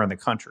of anywhere in the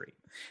country.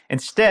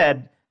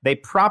 Instead, they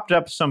propped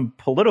up some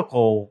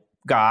political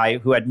guy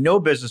who had no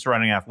business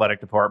running an athletic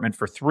department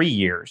for 3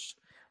 years,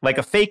 like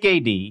a fake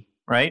AD,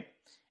 right?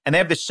 And they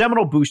have the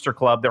Seminole Booster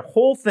Club. Their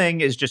whole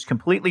thing is just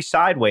completely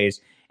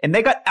sideways. And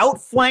they got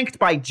outflanked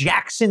by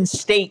Jackson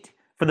State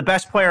for the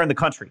best player in the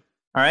country,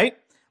 all right?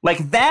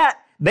 Like that,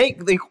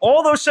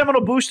 all those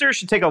Seminole boosters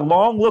should take a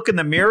long look in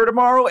the mirror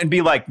tomorrow and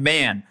be like,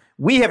 man,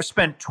 we have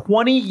spent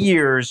 20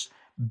 years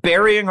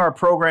burying our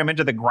program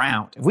into the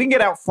ground. If we can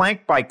get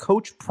outflanked by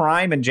Coach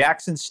Prime and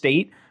Jackson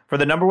State for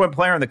the number one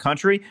player in the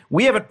country,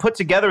 we haven't put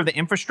together the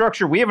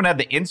infrastructure, we haven't had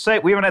the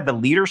insight, we haven't had the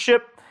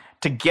leadership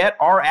to get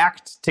our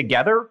act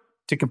together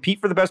to compete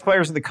for the best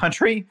players in the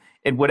country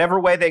in whatever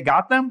way they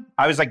got them.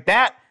 I was like,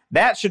 that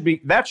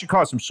should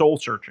cause some soul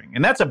searching.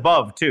 And that's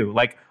above too.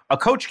 Like, a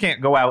coach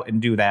can't go out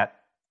and do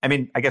that. I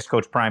mean, I guess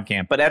Coach Prime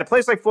can't, but at a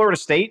place like Florida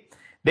State,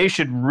 they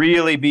shouldn't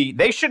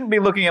be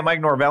looking at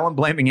Mike Norvell and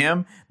blaming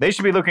him. They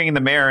should be looking in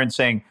the mirror and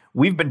saying,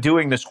 we've been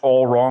doing this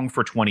all wrong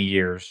for 20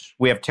 years.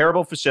 We have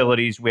terrible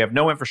facilities. We have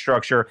no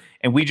infrastructure.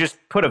 And we just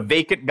put a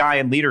vacant guy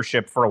in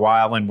leadership for a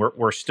while, and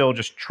we're still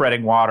just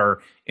treading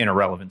water in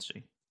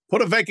irrelevancy.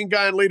 Put a vacant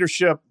guy in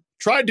leadership.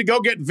 Tried to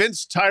go get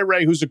Vince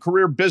Tyree, who's a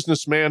career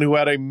businessman who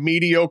had a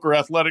mediocre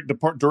athletic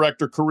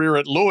director career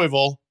at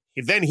Louisville.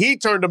 Then he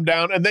turned him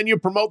down, and then you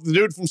promote the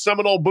dude from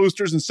Seminole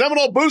Boosters, and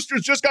Seminole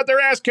Boosters just got their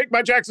ass kicked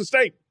by Jackson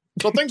State.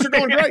 So things are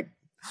going great.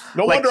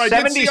 No like wonder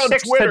I did see on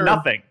Twitter. To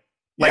nothing.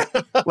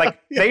 Like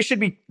they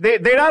should be. They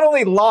not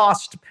only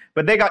lost,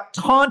 but they got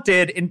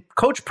taunted, and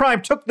Coach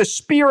Prime took the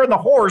spear and the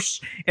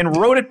horse and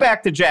rode it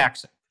back to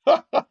Jackson.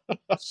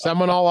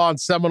 Seminole on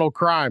Seminole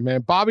crime,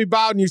 man. Bobby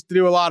Bowden used to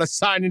do a lot of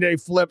signing day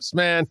flips,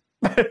 man.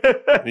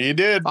 He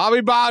did.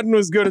 Bobby Bowden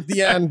was good at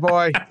the end,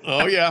 boy.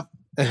 Oh, yeah.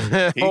 He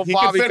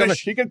can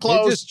finish. He can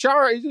close.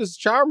 He's just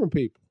charming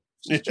people.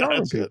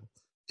 Charming people.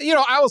 You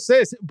know, I will say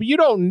this, but you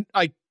don't,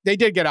 like, they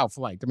did get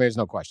outflanked. I mean, there's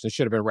no question. It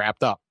should have been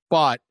wrapped up.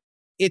 But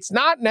it's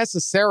not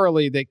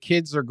necessarily that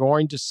kids are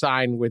going to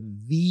sign with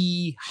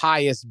the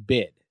highest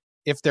bid,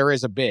 if there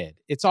is a bid.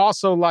 It's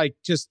also like,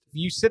 just,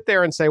 you sit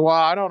there and say, well,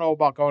 I don't know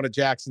about going to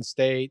Jackson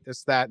State,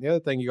 this, that, and the other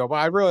thing. You go,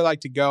 well, I'd really like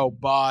to go,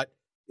 but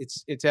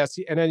it's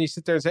SC. And then you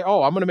sit there and say,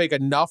 oh, I'm going to make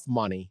enough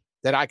money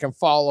that I can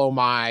follow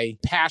my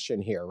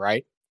passion here,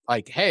 right?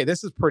 Like, hey,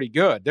 this is pretty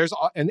good.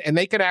 And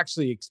they can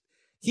actually,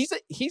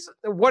 he's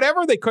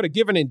whatever they could have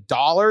given in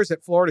dollars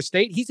at Florida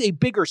State, he's a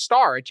bigger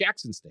star at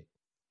Jackson State.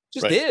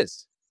 Just right.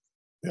 Is.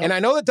 Yeah. And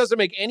I know that doesn't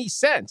make any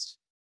sense,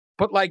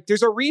 but like,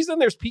 there's a reason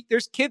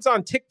there's kids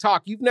on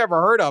TikTok you've never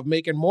heard of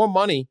making more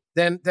money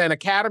than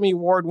Academy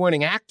Award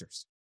winning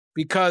actors,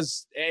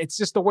 because it's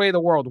just the way the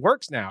world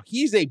works now.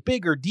 He's a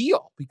bigger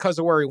deal because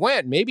of where he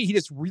went. Maybe he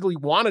just really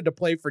wanted to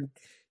play for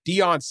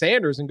Deion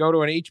Sanders and go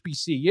to an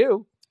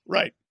HBCU.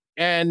 Right.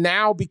 And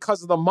now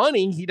because of the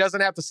money, he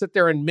doesn't have to sit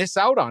there and miss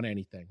out on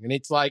anything. And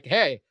it's like,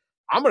 hey,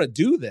 I'm going to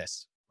do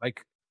this.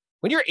 Like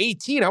when you're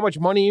 18, how much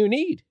money you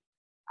need?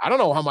 I don't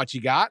know how much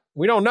you got.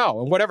 We don't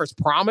know. And whatever's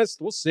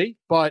promised, we'll see.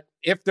 But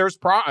if there's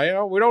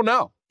we don't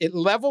know. It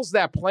levels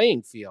that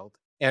playing field.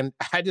 And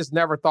I just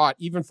never thought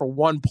even for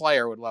one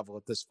player would level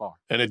it this far.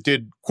 And it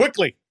did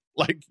quickly,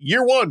 like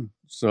year one.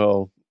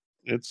 So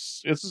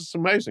it's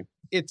amazing.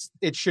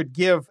 It should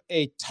give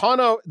a ton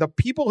of the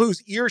people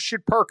whose ears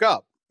should perk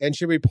up and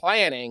should be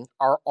planning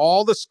are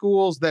all the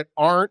schools that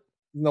aren't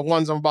the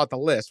ones I'm about to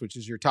list, which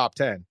is your top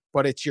 10,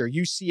 but it's your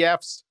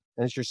UCFs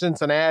and it's your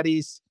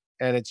Cincinnati's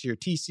and it's your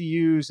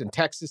TCU's and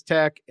Texas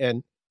Tech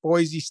and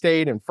Boise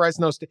State and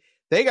Fresno State.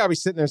 They got to be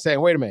sitting there saying,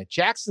 wait a minute,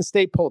 Jackson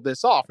State pulled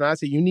this off. Now,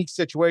 that's a unique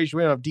situation.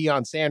 We don't have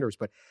Deion Sanders,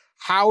 but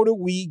how do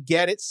we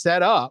get it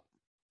set up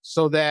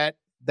so that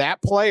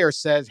that player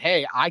says,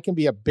 hey, I can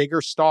be a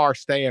bigger star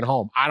staying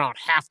home. I don't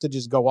have to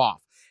just go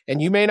off.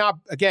 And you may not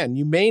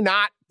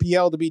be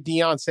able to be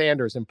Deion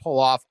Sanders and pull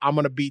off, I'm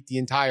going to beat the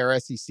entire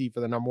SEC for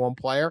the number one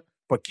player.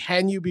 But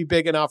can you be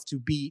big enough to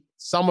beat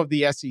some of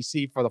the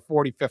SEC for the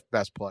 45th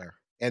best player?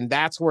 And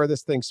that's where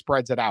this thing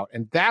spreads it out.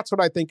 And that's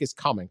what I think is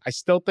coming. I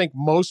still think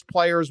most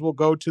players will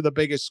go to the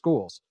biggest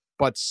schools,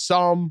 but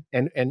some,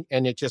 and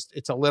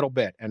it's a little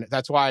bit. And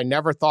that's why I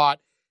never thought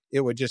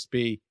it would just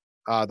be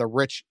the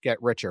rich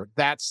get richer.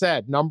 That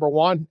said, number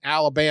one,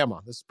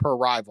 Alabama. This is per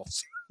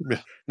Rivals.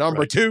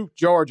 Number two,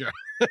 Georgia.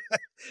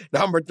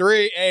 Number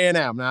three,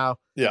 A&M. Now,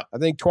 I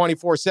think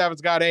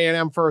 24/7's got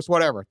A&M first,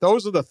 whatever.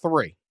 Those are the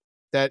three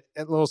that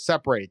a little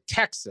separated.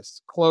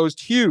 Texas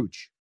closed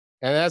huge.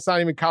 And that's not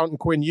even counting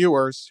Quinn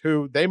Ewers,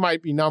 who they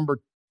might be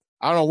number,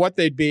 I don't know what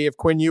they'd be if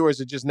Quinn Ewers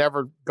had just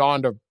never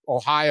gone to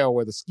Ohio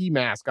with a ski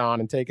mask on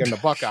and taken the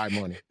Buckeye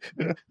money.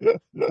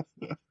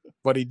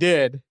 But he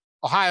did.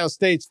 Ohio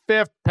State's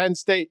 5th, Penn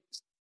State,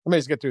 let me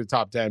just get through the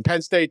top 10.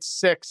 Penn State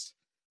 6,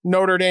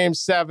 Notre Dame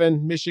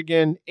 7,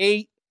 Michigan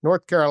 8,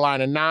 North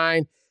Carolina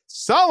 9,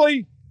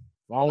 Sully,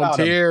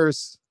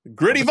 Volunteers.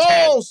 Gritty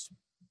Vols.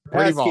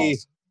 Gritty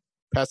Vols.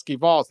 Pesky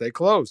Vols. They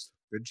closed.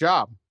 Good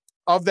job.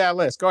 Of that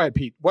list, go ahead,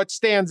 Pete. What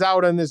stands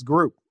out in this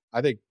group?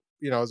 I think,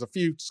 there's a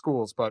few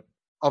schools, but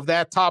of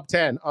that top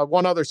 10,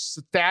 one other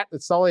stat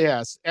that Sully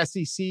has,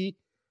 SEC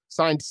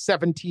signed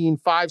 17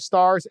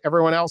 5-stars.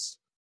 Everyone else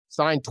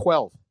signed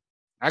 12.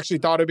 I actually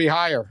thought it'd be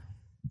higher.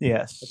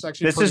 Yes.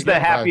 This is the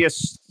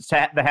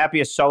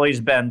happiest Sully's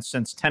been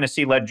since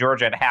Tennessee led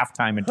Georgia at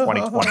halftime in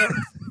 2020.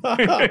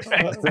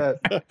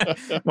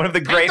 One of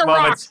the great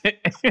moments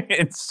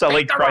in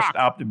Sully crushed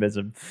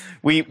optimism.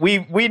 We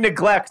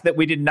neglect that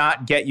we did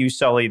not get you,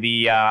 Sully,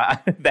 the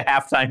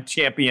halftime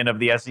champion of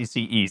the SEC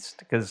East,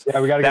 because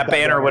that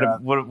banner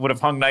would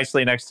have hung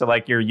nicely next to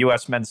like your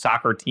U.S. men's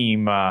soccer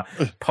team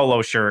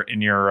polo shirt in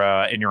your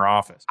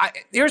office.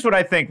 Here's what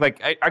I think.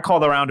 Like I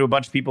called around to a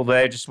bunch of people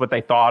today, just what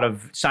they thought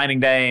of signing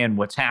day and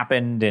what's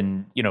happened,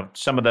 and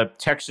some of the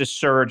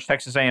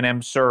Texas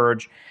A&M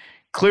surge.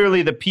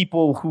 Clearly, the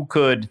people who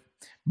could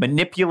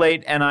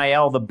manipulate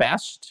NIL the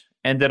best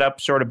ended up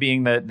sort of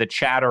being the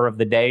chatter of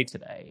the day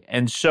today.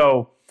 And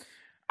so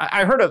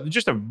I heard it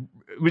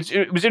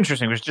was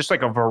interesting. It was just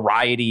like a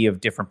variety of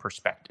different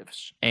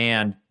perspectives.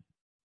 And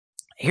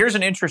here's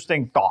an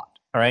interesting thought,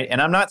 all right? And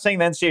I'm not saying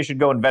the NCAA should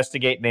go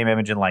investigate name,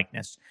 image, and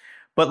likeness,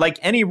 but like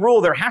any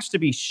rule, there has to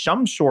be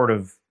some sort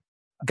of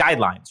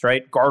guidelines,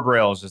 right?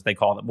 Guardrails, as they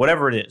call them,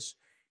 whatever it is.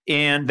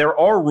 And there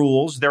are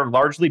rules. They're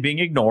largely being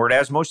ignored,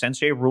 as most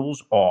NCAA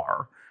rules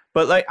are.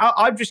 But like,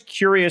 I'm just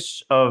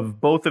curious of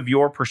both of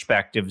your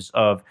perspectives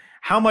of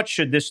how much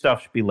should this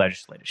stuff be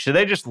legislated? Should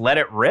they just let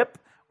it rip,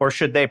 or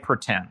should they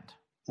pretend?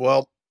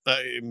 Well,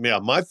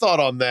 my thought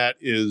on that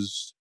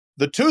is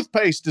the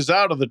toothpaste is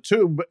out of the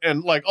tube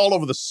and like all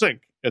over the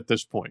sink at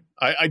this point.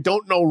 I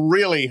don't know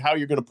really how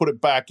you're going to put it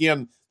back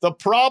in. The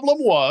problem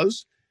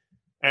was,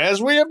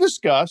 as we have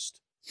discussed,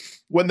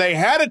 when they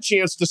had a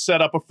chance to set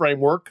up a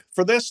framework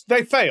for this,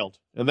 they failed.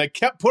 And they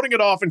kept putting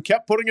it off and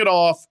kept putting it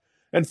off.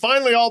 And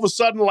finally, all of a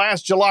sudden,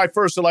 last July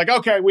 1st, they're like,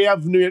 okay, we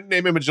have name,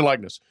 image, and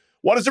likeness.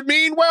 What does it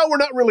mean? Well, we're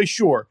not really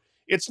sure.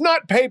 It's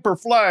not paper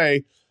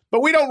flay,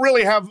 but we don't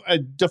really have a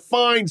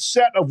defined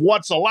set of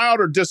what's allowed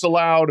or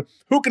disallowed,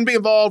 who can be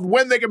involved,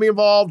 when they can be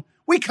involved.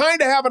 We kind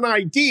of have an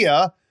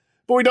idea,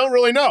 but we don't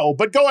really know.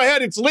 But go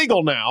ahead, it's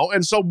legal now.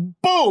 And so,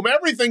 boom,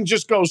 everything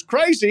just goes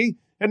crazy.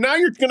 And now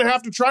you're going to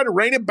have to try to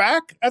rein it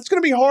back. That's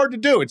going to be hard to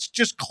do. It's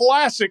just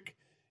classic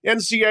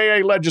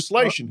NCAA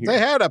legislation here. They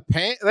had a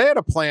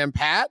plan,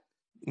 Pat.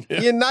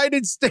 The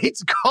United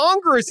States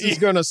Congress is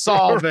going to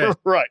solve it.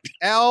 Right.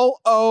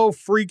 L-O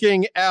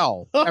freaking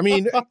L. I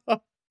mean,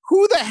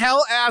 who the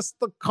hell asked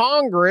the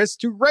Congress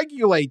to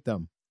regulate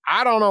them?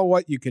 I don't know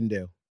what you can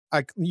do.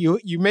 Like you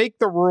make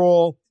the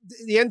rule.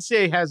 The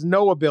NCAA has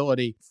no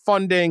ability,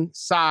 funding,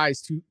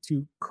 size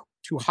to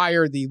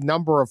hire the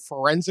number of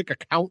forensic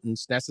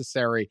accountants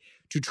necessary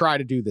to try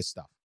to do this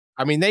stuff.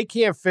 I mean, they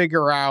can't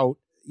figure out,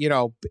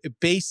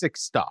 basic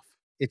stuff.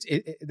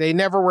 They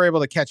never were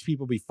able to catch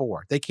people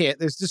before. They can't.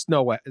 There's just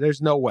no way.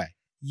 There's no way.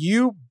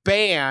 You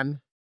ban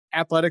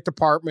athletic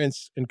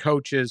departments and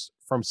coaches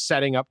from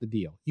setting up the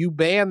deal. You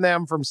ban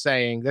them from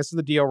saying, this is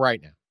the deal right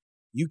now.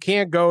 You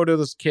can't go to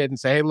this kid and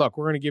say, hey, look,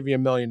 we're going to give you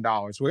 $1 million.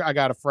 I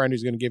got a friend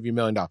who's going to give you $1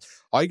 million.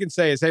 All you can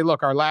say is, hey,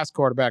 look, our last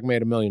quarterback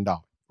made $1 million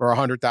or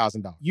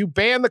 $100,000. You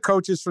ban the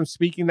coaches from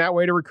speaking that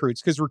way to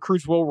recruits because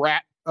recruits will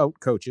rat out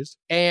coaches.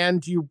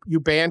 And you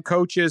ban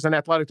coaches and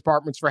athletic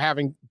departments for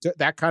having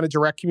that kind of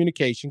direct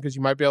communication because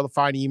you might be able to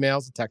find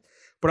emails and text.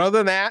 But other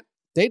than that,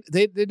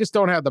 they just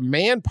don't have the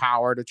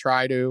manpower to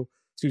try to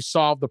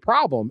solve the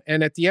problem.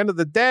 And at the end of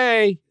the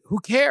day, who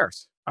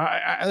cares?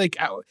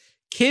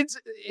 Kids,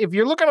 if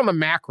you're looking on the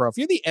macro, if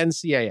you're the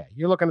NCAA,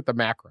 you're looking at the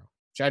macro,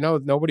 which I know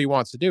nobody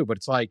wants to do, but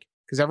it's like,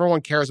 because everyone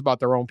cares about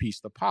their own piece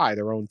of the pie,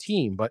 their own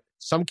team. But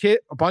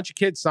a bunch of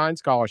kids signed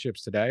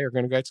scholarships today, are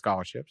going to get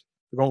scholarships.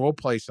 They're going to go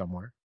play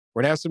somewhere.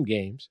 We're going to have some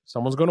games.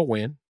 Someone's going to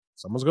win.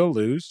 Someone's going to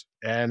lose.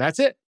 And that's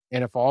it.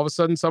 And if all of a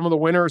sudden some of the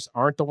winners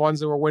aren't the ones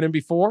that were winning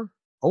before,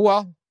 oh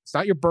well. It's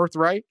not your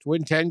birthright to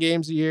win 10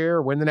 games a year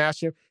or win the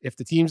national. If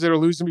the teams that are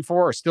losing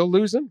before are still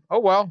losing, oh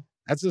well.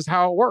 That's just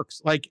how it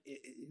works. Like,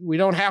 we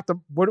don't have to,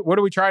 what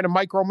are we trying to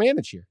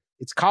micromanage here?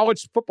 It's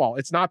college football.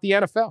 It's not the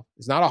NFL.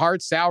 It's not a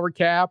hard salary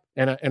cap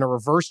and a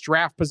reverse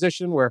draft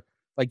position where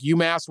like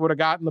UMass would have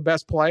gotten the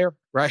best player,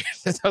 right?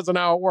 That's not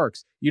how it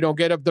works. You don't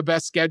get the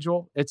best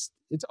schedule. It's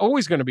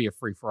always going to be a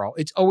free-for-all.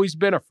 It's always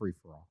been a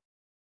free-for-all.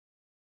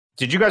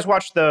 Did you guys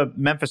watch the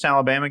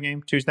Memphis-Alabama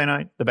game Tuesday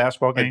night, the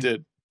basketball game? I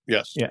did.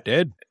 Yes. Yeah.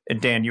 Did.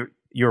 And Dan, you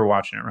were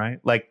watching it, right?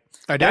 Like,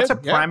 I did. That's a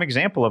prime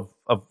example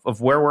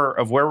of where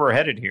we're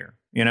headed here,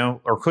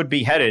 or could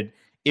be headed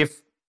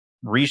if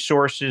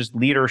resources,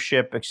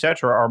 leadership, et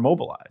cetera, are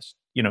mobilized.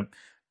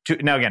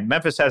 Now again,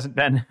 Memphis hasn't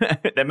been.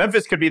 That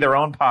Memphis could be their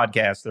own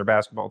podcast, their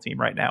basketball team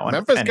right now.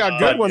 Memphis got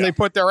good when they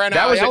put their NIL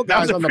guys on the bench. That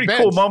was a pretty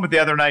cool moment the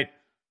other night.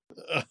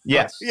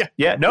 Yes.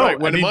 Yeah. No. Right.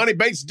 When Imani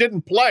Bates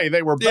didn't play,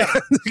 they were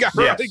better. They got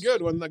really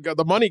good when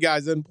the money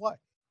guys didn't play.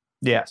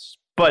 Yes,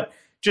 but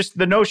just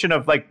the notion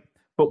of like,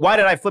 but why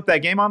did I flip that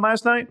game on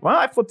last night? Well,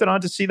 I flipped it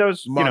on to see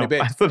those,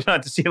 I flipped it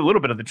on to see a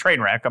little bit of the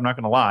train wreck. I'm not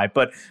going to lie,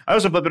 but I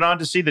also flipped it on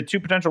to see the 2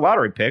 potential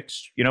lottery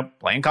picks,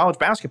 playing college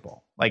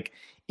basketball. Like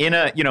in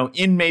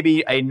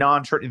maybe a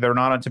they're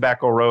not on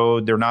Tobacco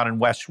Road. They're not in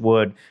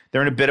Westwood.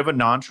 They're in a bit of a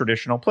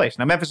non-traditional place.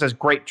 Now, Memphis has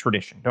great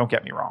tradition. Don't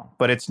get me wrong,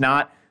 but it's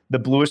not the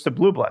bluest of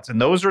blue bloods.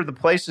 And those are the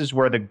places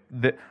where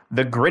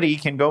the gritty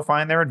can go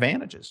find their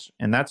advantages.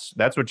 And that's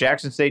what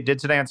Jackson State did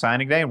today on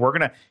signing day. And we're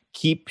going to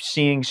keep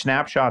seeing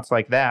snapshots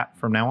like that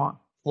from now on.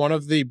 One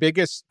of the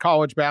biggest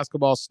college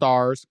basketball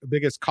stars,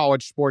 biggest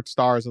college sports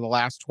stars of the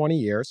last 20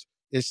 years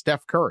is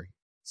Steph Curry.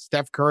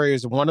 Steph Curry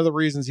is one of the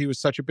reasons he was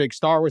such a big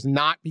star was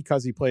not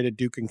because he played at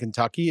Duke and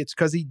Kentucky. It's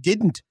because he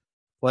didn't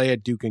play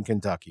at Duke and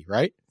Kentucky,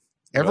 right?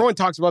 Everyone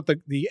talks about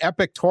the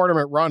epic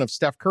tournament run of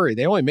Steph Curry.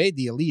 They only made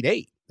the Elite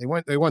Eight.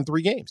 They won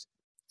 3 games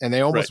and they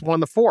almost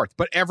won the 4th,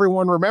 but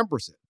everyone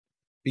remembers it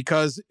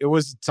because it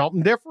was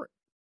something different.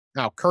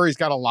 Now, Curry's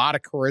got a lot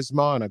of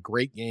charisma and a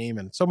great game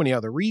and so many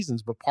other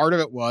reasons, but part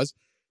of it was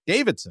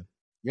Davidson,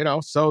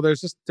 so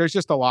there's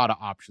just a lot of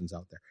options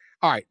out there.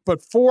 All right.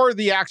 But for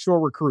the actual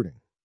recruiting,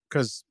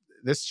 because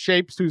this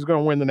shapes who's going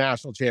to win the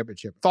national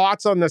championship.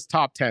 Thoughts on this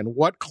top 10?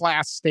 What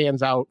class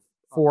stands out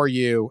for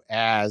you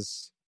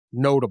as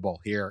notable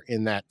here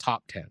in that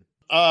top 10?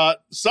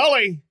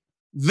 Sully,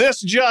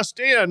 this just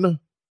in,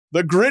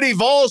 the Gritty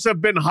Vols have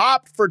been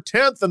hopped for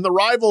 10th in the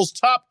Rivals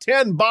top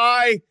 10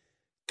 by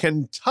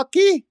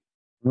Kentucky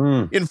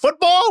in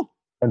football.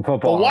 The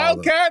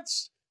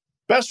Wildcats,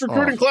 best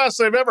recruiting class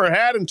they've ever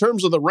had in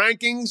terms of the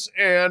rankings.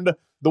 And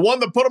the one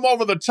that put them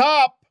over the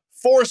top,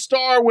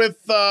 4-star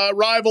with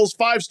Rivals,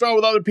 5-star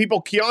with other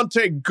people,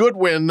 Keontae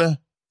Goodwin,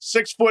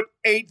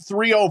 6'8",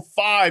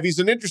 305. He's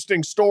an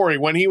interesting story.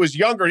 When he was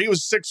younger, he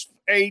was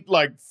 6'8",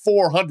 like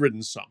 400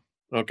 and some.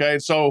 Okay,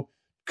 so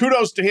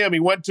kudos to him. He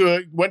went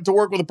to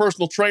work with a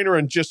personal trainer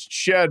and just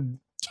shed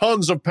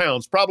tons of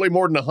pounds, probably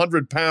more than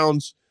 100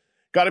 pounds.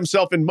 Got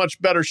himself in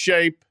much better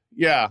shape.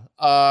 Yeah.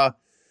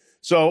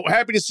 So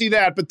happy to see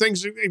that. But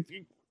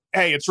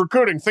hey, it's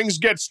recruiting. Things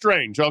get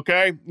strange,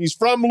 okay? He's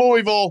from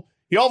Louisville.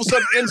 He all of a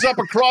sudden ends up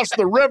across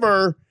the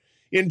river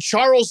in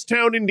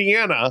Charlestown,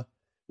 Indiana,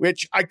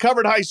 which I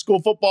covered high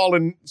school football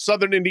in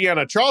southern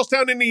Indiana.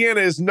 Charlestown,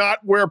 Indiana is not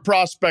where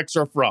prospects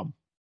are from.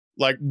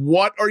 Like,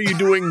 what are you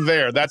doing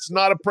there? That's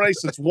not a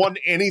place that's won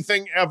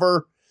anything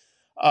ever.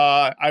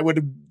 I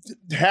would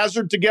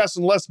hazard to guess,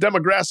 unless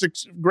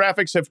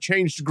demographics have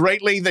changed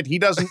greatly, that he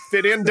doesn't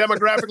fit in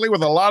demographically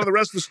with a lot of the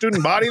rest of the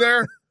student body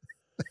there.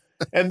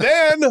 And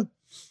then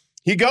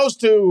he goes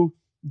to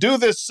do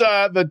this,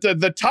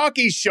 the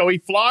Talkies show. He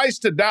flies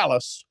to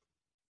Dallas,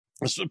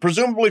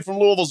 presumably from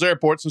Louisville's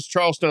airport, since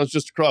Charlestown is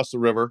just across the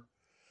river.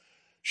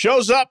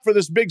 Shows up for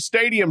this big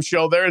stadium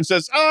show there and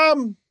says,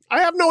 I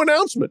have no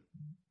announcement.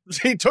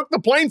 He took the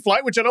plane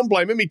flight, which I don't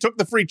blame him. He took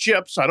the free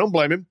chips. I don't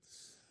blame him.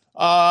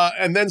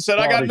 And then said,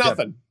 I got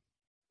nothing.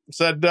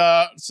 Said,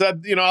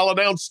 I'll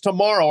announce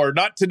tomorrow or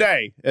not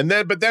today.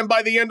 But then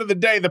by the end of the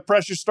day, the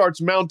pressure starts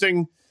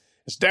mounting.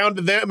 It's down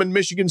to them and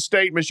Michigan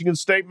State. Michigan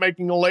State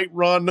making a late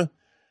run.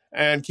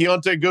 And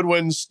Keontae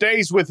Goodwin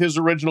stays with his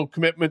original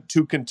commitment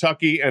to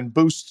Kentucky and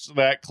boosts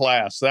that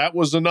class. That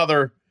was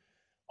another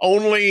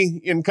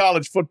only in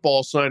college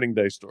football signing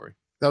day story.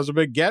 That was a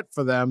big get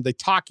for them. The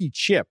Taki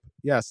chip.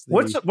 Yes.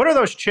 What are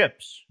those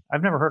chips?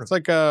 I've never heard of It's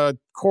like a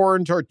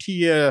corn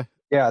tortilla,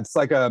 Yeah, it's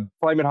like a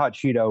flaming hot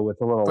Cheeto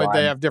with a little but lime.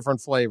 they have different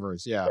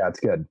flavors. Yeah. Yeah, it's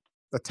good.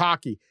 The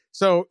Taki.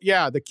 So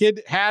yeah, the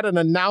kid had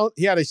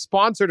he had a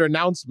sponsored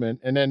announcement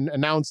and then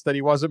announced that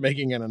he wasn't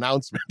making an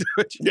announcement.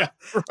 Which Yeah,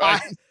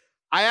 right.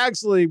 I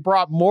actually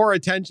brought more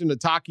attention to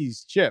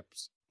Taki's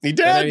chips He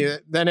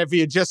did. than if he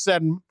had just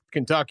said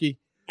Kentucky.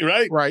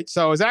 Right. Right.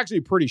 So it was actually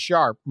a pretty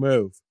sharp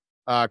move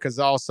because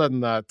all of a sudden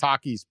the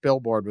Taki's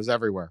billboard was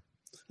everywhere.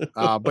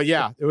 But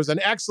yeah, it was an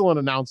excellent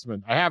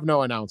announcement. I have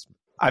no announcement.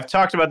 I've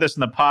talked about this in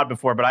the pod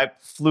before, but I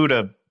flew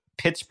to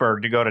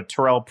Pittsburgh to go to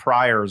Terrell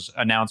Pryor's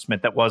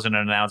announcement that wasn't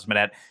an announcement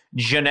at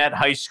Jeanette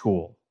High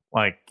School.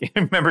 Like, I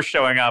remember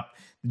showing up,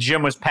 the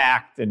gym was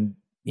packed, and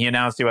he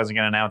announced he wasn't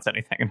going to announce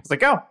anything. And I was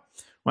like, oh,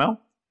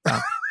 well,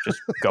 just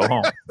go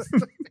home.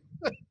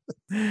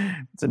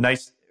 It's a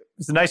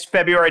nice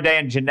February day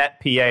in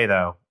Jeanette, PA,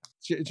 though.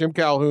 Jim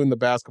Calhoun, the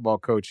basketball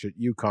coach at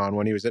UConn,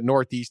 when he was at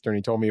Northeastern,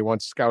 he told me he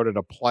once scouted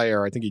a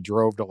player. I think he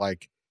drove to I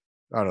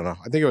don't know.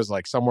 I think it was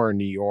like somewhere in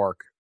New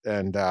York.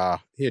 And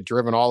he had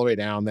driven all the way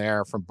down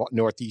there from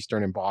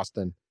Northeastern in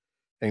Boston.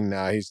 And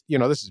he's,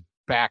 this is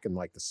back in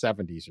like the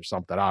 70s or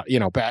something.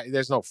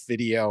 There's no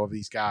video of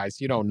these guys.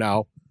 You don't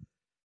know.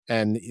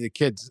 And the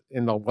kid's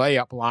in the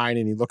layup line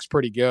and he looks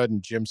pretty good.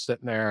 And Jim's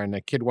sitting there and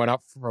the kid went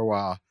up for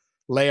a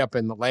layup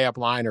in the layup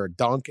line or a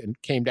dunk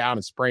and came down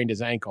and sprained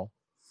his ankle.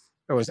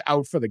 It was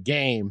out for the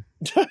game.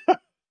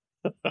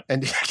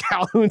 And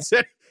Calhoun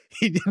said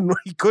he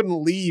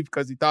couldn't leave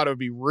because he thought it would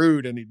be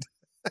rude. And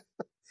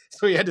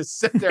so he had to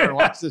sit there and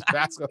watch this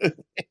basketball game.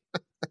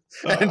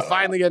 And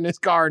finally get in his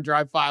car and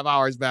drive 5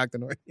 hours back to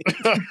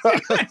Northeastern.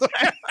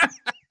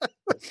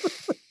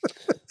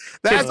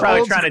 That's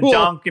probably trying to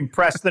dunk,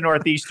 impress the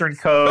Northeastern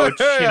coach.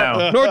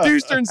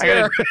 Northeastern's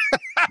here.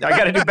 I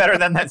got to do better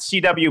than that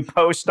CW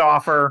Post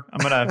offer. I'm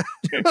gonna.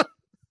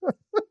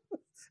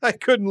 I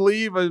couldn't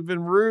leave. I've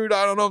been rude.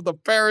 I don't know if the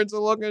parents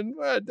are looking.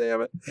 Damn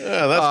it.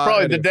 Yeah, that's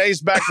probably the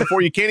days back before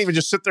you can't even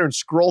just sit there and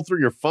scroll through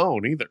your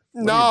phone either.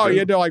 No, you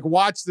had to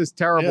watch this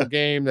terrible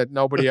game that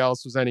nobody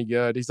else was any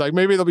good. He's like,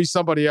 maybe there'll be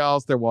somebody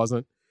else. There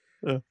wasn't.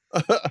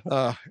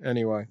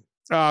 Anyway.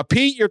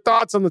 Pete, your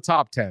thoughts on the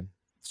top 10?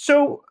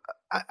 So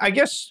I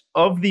guess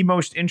of the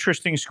most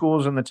interesting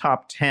schools in the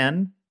top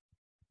 10,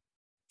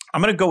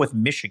 I'm going to go with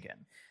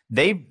Michigan.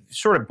 They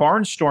sort of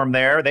barnstormed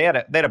there. They had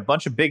a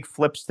bunch of big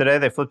flips today.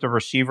 They flipped a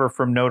receiver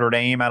from Notre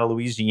Dame out of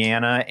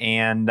Louisiana,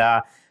 and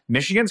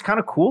Michigan's kind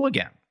of cool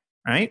again,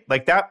 right?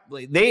 Like that.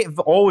 They've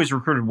always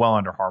recruited well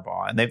under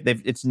Harbaugh, and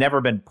it's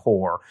never been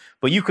poor.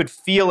 But you could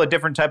feel a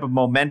different type of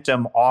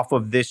momentum off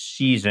of this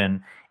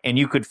season, and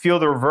you could feel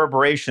the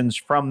reverberations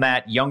from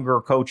that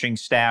younger coaching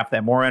staff,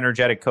 that more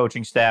energetic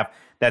coaching staff,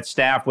 that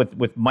staff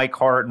with Mike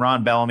Hart and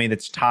Ron Bellamy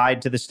that's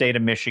tied to the state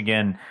of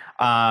Michigan.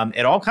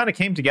 It all kind of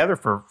came together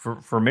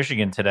for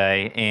Michigan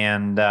today.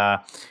 And,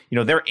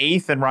 they're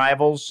eighth in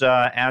Rivals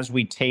as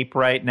we tape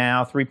right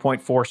now,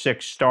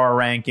 3.46 star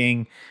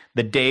ranking.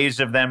 The days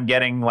of them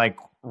getting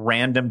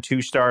random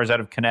 2 stars out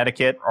of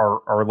Connecticut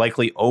are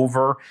likely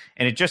over.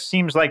 And it just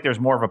seems like there's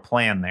more of a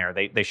plan there.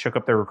 They shook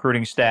up their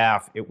recruiting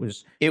staff. It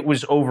was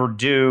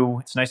overdue.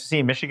 It's nice to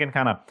see Michigan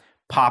kind of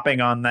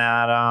popping on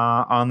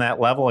that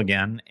level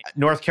again.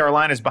 North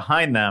Carolina's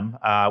behind them.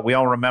 We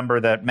all remember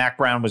that Mac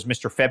Brown was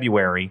Mr.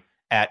 February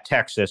at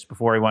Texas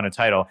before he won a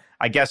title.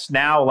 I guess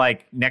now,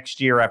 next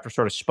year, after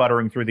sort of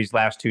sputtering through these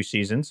last 2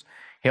 seasons,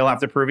 he'll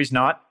have to prove he's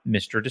not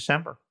Mr.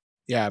 December.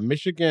 Yeah,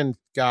 Michigan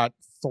got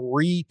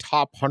 3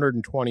 top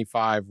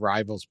 125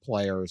 Rivals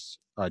players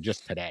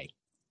just today.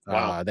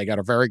 Wow. They got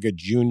a very good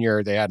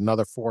junior. They had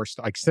another 4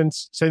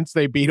 since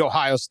they beat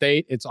Ohio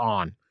State, it's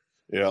on.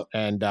 Yeah.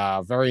 And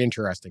very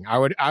interesting.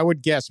 I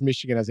would guess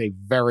Michigan has a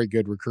very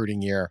good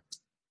recruiting year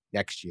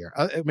next year.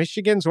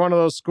 Michigan's one of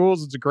those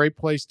schools. It's a great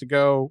place to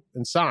go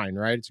and sign,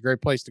 right? It's a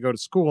great place to go to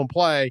school and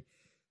play,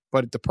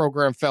 but the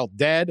program felt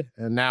dead,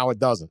 and now it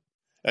doesn't.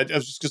 I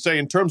was just gonna say,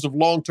 in terms of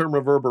long-term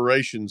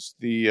reverberations,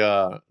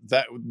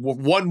 that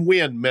one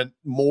win meant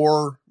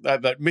more.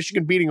 That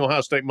Michigan beating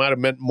Ohio State might have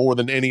meant more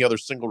than any other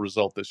single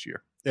result this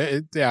year.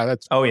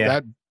 That's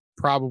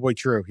probably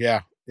true.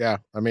 Yeah.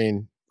 I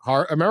mean,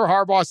 I remember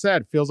Harbaugh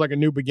said, feels like a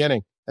new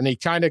beginning. And he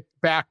kind of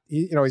backed,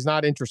 he's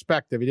not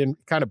introspective. He didn't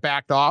kind of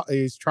backed off.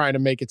 He's trying to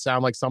make it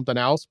sound like something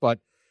else, but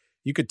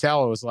you could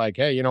tell it was like,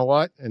 hey, you know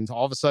what? And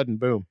all of a sudden,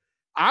 boom.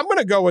 I'm going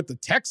to go with the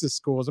Texas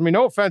schools. I mean,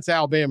 no offense to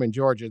Alabama and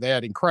Georgia. They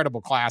had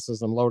incredible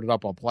classes and loaded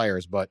up on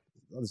players, but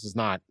this is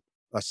not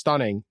a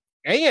stunning.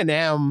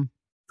 A&M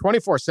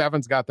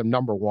 24/7's got them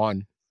number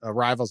 1.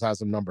 Rivals has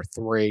them number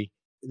 3.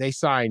 They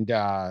signed they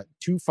have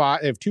 2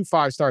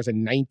 5-stars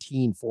and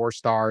 19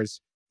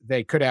 4-stars.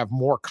 They could have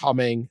more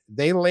coming.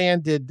 They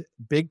landed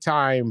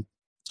big-time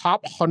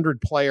top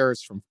 100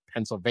 players from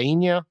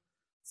Pennsylvania,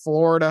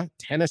 Florida,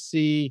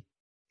 Tennessee,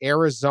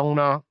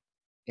 Arizona,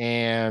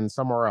 and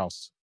somewhere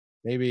else.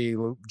 maybe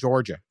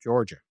Georgia.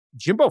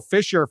 Jimbo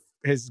Fisher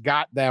has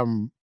got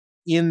them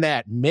in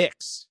that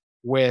mix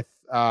with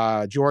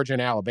Georgia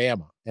and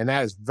Alabama, and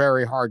that is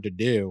very hard to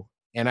do.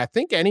 And I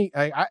think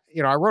I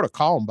wrote a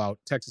column about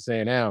Texas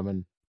A&M,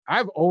 and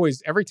I've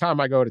always, every time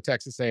I go to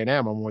Texas A&M,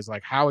 I'm always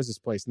like, how is this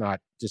place not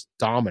just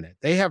dominant?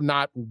 They have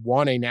not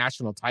won a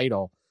national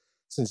title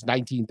since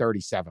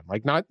 1937.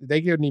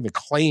 They couldn't even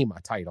claim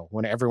a title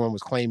when everyone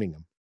was claiming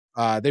them.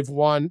 They haven't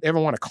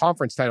won a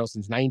conference title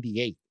since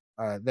 98.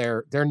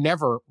 They're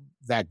never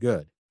that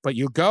good. But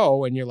you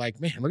go and you're like,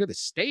 man, look at the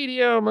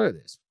stadium, look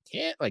at this.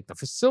 The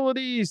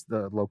facilities,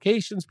 the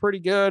location's pretty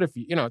good. If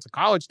it's a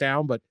college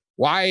town, but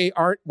why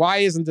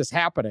isn't this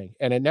happening?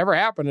 And it never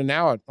happened, and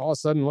now it all of a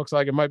sudden looks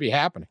like it might be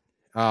happening.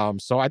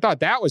 So I thought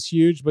that was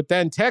huge. But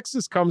then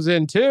Texas comes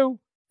in too,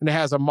 and it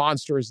has a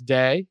monstrous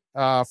day.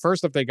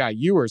 First up, they got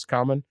Ewers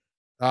coming,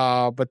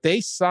 but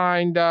they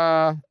signed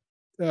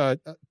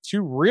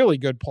two really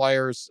good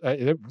players.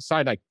 They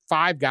signed like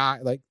 5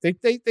 guys. Like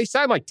they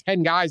signed like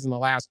 10 guys in the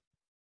last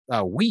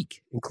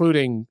week,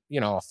 including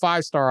a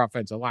 5-star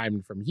offensive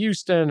lineman from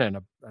Houston and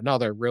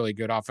another really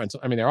good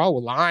offensive. I mean, they're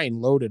all line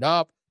loaded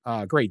up.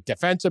 Great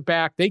defensive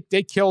back.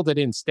 They killed it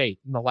in state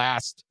in the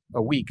last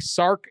week.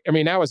 Sark, I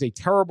mean, that was a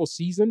terrible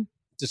season,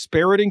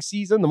 dispiriting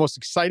season. The most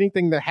exciting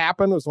thing that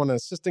happened was when an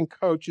assistant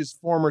coach's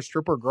former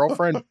stripper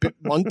girlfriend,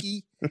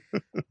 Monkey,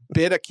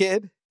 bit a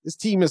kid. This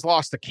team has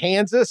lost to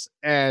Kansas,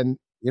 and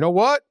you know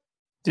what?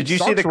 Did you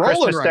see the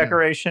Christmas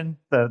decoration?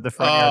 The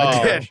front yard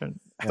decoration?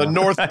 The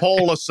North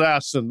Pole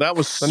assassin. That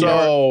was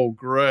so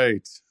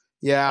great.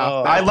 Yeah.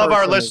 I love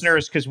our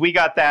listeners because we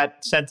got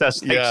that sent us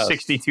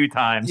 62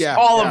 times. Yeah.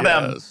 All of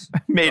them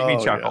made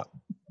me chuckle.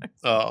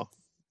 Yeah.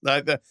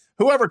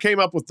 Whoever came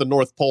up with the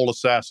North Pole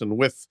assassin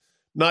with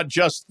not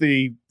just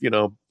the,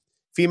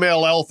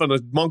 female elf and a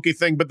monkey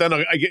thing, but then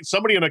I get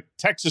somebody in a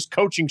Texas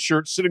coaching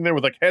shirt sitting there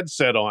with a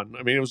headset on.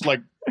 I mean, it was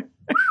like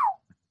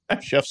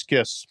chef's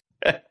kiss.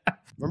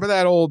 Remember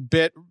that old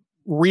bit,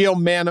 Real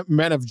Men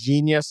of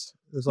Genius?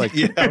 It was like,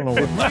 I don't know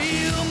what.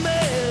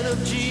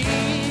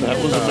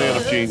 That was a man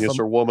of genius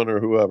or woman or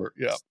whoever.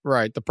 Yeah.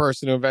 Right. The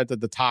person who invented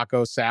the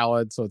taco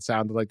salad. So it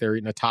sounded like they're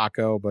eating a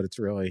taco, but it's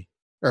really,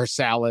 or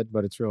salad,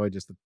 but it's really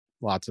just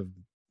lots of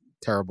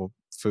terrible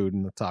food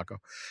in the taco.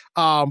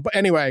 But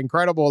anyway,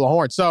 incredible, the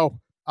Horn. So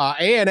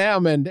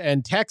A&M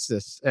and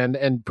Texas,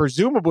 and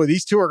presumably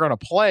these two are going to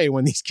play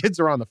when these kids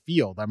are on the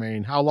field. I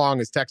mean, how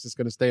long is Texas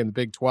going to stay in the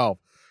Big 12?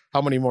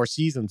 How many more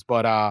seasons?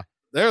 But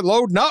they're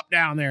loading up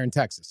down there in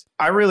Texas.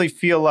 I really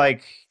feel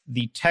like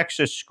the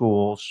Texas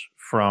schools,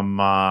 from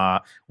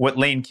what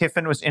Lane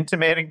Kiffin was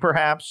intimating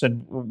perhaps,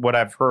 and what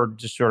I've heard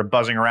just sort of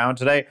buzzing around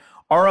today,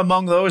 are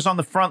among those on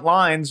the front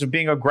lines of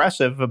being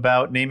aggressive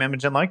about name,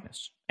 image, and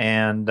likeness.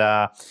 And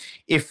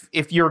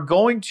if you're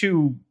going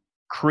to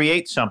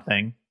create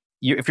something,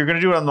 if you're going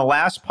to do it on the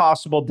last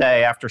possible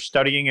day after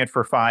studying it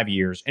for 5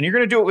 years, and you're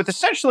going to do it with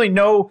essentially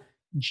no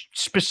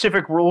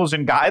specific rules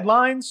and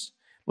guidelines,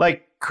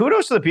 like,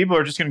 kudos to the people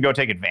who are just going to go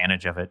take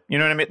advantage of it. You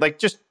know what I mean? Like,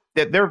 just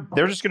they're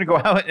just going to go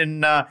out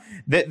and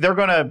they're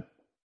going to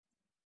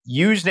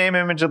use name,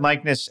 image, and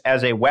likeness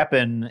as a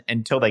weapon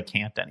until they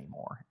can't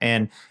anymore.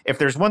 And if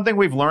there's one thing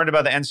we've learned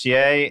about the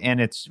NCAA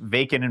and its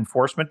vacant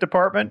enforcement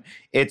department,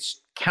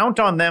 it's count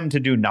on them to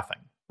do nothing.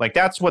 Like,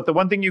 that's what the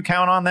one thing you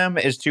count on them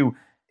is to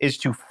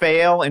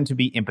fail and to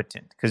be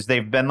impotent, because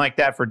they've been like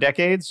that for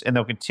decades and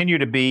they'll continue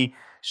to be.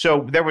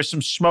 So there was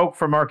some smoke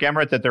from Mark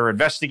Emmert that they're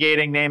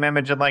investigating name,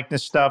 image, and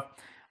likeness stuff.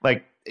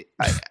 Like,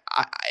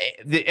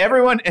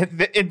 everyone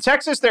in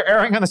Texas, they're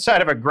erring on the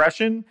side of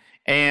aggression,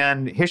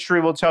 and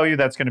history will tell you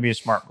that's going to be a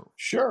smart move.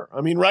 Sure.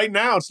 I mean, right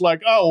now it's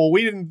like, oh, well,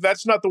 we didn't.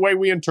 That's not the way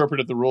we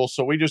interpreted the rules,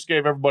 so we just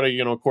gave everybody,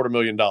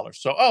 $250,000.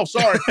 So,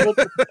 sorry,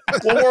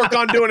 we'll work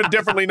on doing it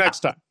differently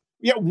next time.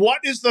 Yeah, what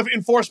is the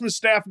enforcement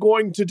staff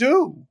going to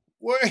do?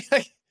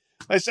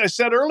 I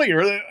said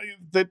earlier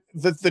that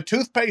the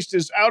toothpaste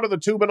is out of the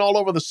tube and all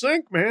over the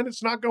sink, man.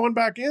 It's not going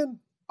back in.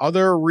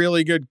 Other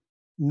really good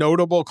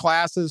notable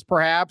classes,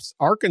 perhaps.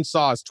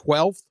 Arkansas is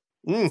 12th.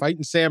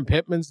 Fighting Sam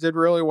Pittman's did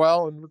really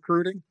well in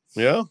recruiting.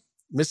 Yeah.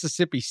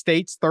 Mississippi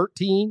State's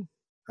 13.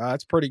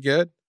 That's pretty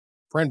good.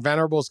 Brent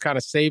Venables kind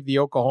of saved the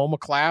Oklahoma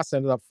class,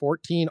 ended up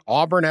 14.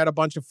 Auburn had a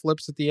bunch of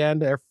flips at the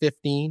end. They're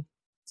 15.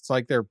 It's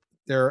like they're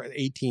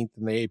 18th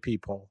in the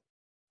AP poll.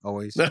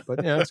 Always.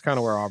 But yeah, that's kind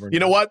of where Auburn You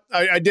know what?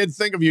 I did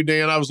think of you,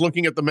 Dan. I was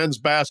looking at the men's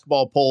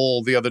basketball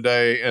poll the other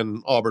day,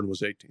 and Auburn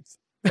was 18th.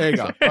 There you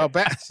go. Well,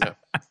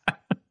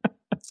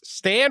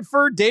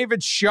 Stanford,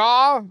 David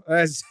Shaw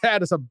has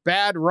had a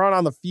bad run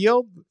on the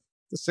field.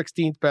 The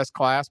 16th best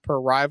class per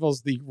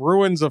Rivals. The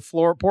ruins of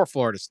poor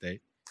Florida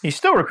State. He's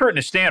still recruiting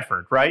to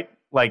Stanford, right?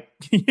 Like,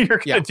 you're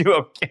going to do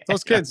okay.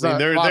 Those kids. I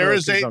mean, there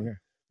is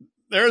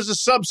a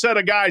subset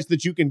of guys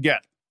that you can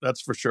get. That's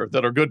for sure.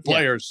 That are good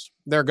players.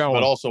 Yeah, they're going.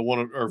 But also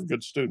are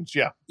good students.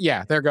 Yeah.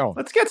 Yeah, they're going.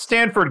 Let's get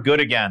Stanford good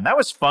again. That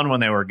was fun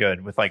when they were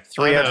good, with like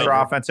 3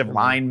 extra offensive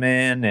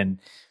linemen and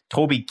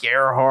Toby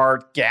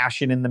Gerhardt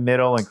gashing in the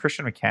middle and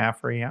Christian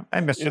McCaffrey. I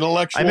miss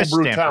intellectual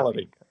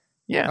brutality.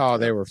 Yeah. Oh,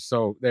 they were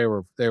so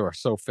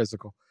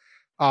physical.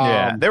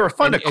 They were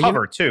fun to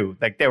cover too.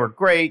 Like they were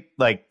great.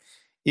 Like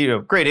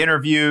great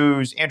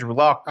interviews. Andrew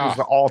Luck was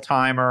the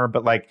all-timer,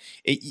 but like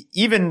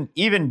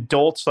even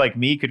dolts like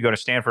me could go to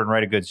Stanford and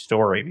write a good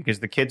story because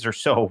the kids are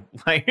so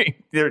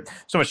like they're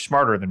so much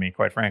smarter than me,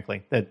 quite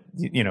frankly. That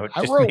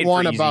I wrote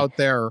one about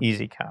their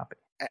easy copy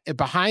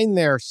behind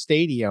their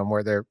stadium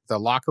where the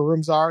locker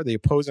rooms are, the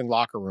opposing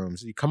locker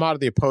rooms. You come out of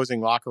the opposing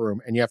locker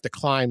room and you have to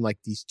climb like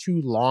these 2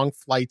 long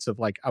flights of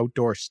like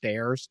outdoor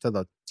stairs to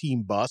the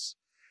team bus.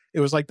 It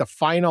was like the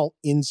final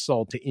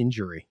insult to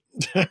injury.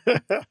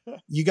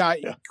 You got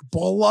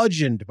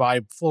bludgeoned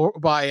by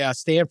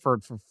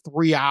Stanford for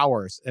 3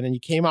 hours, and then you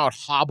came out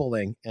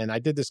hobbling. And I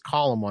did this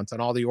column once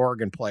on all the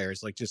Oregon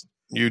players, like just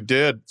you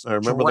did. I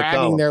remember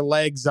dragging their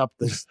legs up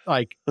this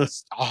like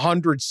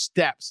 100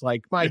 steps.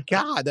 Like, my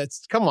God,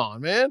 come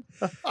on, man.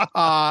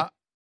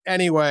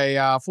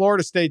 Anyway,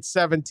 Florida State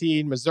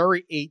 17,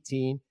 Missouri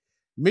 18,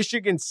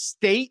 Michigan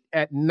State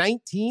at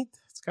 19th.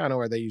 Kind of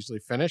where they usually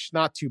finish.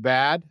 Not too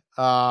bad.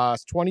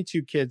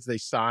 22 kids they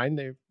signed.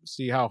 They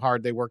see how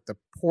hard they work the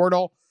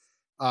portal.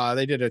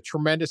 They did a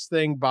tremendous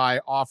thing by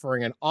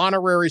offering an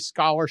honorary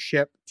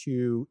scholarship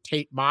to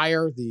Tate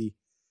Meyer, the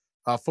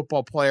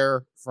football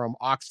player from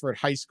Oxford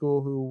High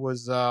School who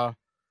was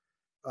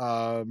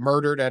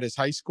murdered at his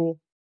high school.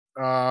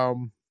 I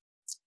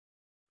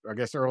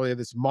guess earlier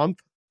this month.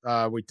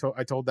 I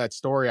told that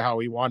story how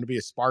he wanted to be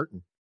a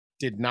Spartan.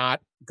 Did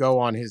not go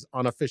on his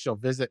unofficial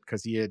visit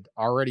because he had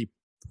already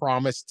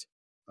promised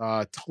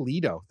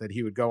Toledo that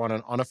he would go on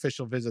an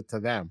unofficial visit to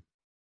them.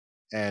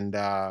 And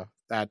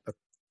that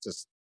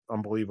just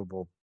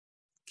unbelievable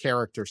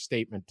character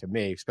statement to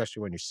me,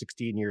 especially when you're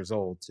 16 years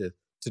old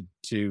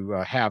to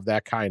have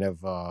that kind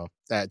of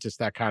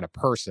that kind of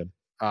person.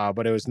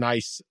 But it was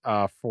nice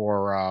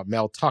for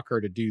Mel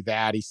Tucker to do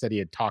that. He said he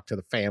had talked to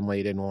the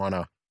family, didn't want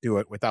to do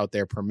it without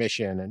their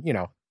permission. And,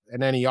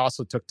 and then he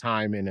also took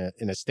time in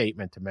a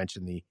statement to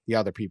mention the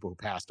other people who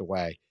passed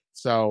away.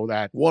 So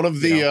that one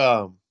of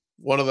the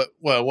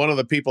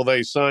people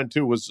they signed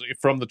to was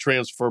from the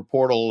transfer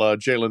portal,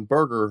 Jalen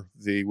Berger,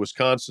 the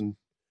Wisconsin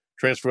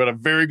transfer, had a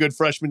very good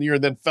freshman year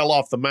and then fell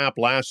off the map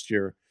last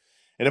year.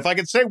 And if I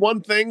could say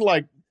one thing,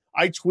 like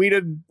I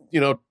tweeted,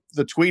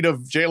 the tweet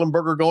of Jalen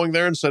Berger going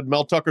there and said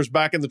Mel Tucker's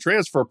back in the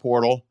transfer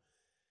portal.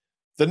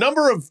 The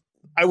number of,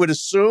 I would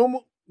assume,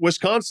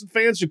 Wisconsin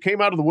fans who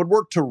came out of the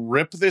woodwork to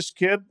rip this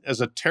kid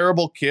as a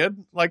terrible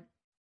kid, like,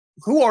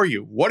 who are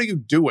you? What are you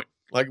doing?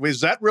 Like,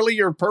 is that really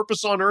your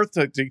purpose on earth?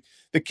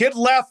 The kid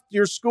left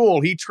your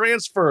school. He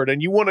transferred,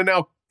 and you want to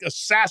now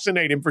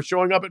assassinate him for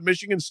showing up at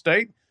Michigan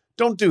State?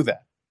 Don't do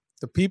that.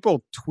 The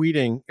people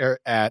tweeting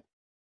at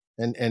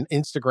and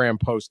Instagram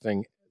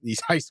posting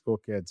these high school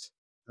kids.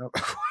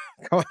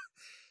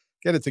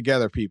 Get it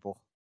together,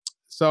 people.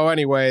 So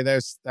anyway,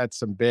 that's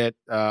some bit.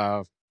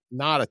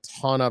 Not a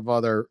ton of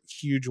other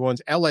huge ones.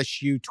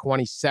 LSU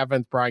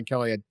 27th. Brian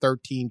Kelly had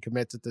 13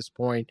 commits at this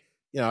point.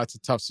 It's a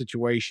tough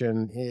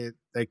situation.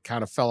 They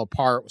kind of fell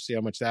apart. We'll see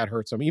how much that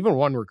hurts them. Even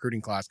one recruiting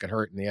class got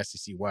hurt in the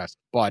SEC West,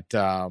 but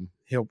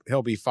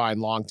he'll be fine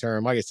long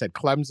term. Like I said,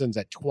 Clemson's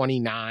at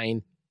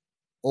 29,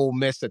 Ole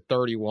Miss at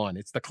 31.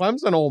 It's the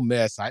Clemson Ole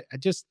Miss. I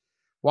just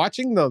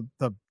watching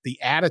the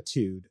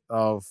attitude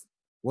of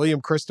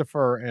William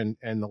Christopher and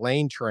the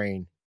Lane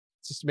train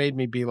just made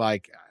me be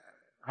like,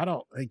 I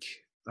don't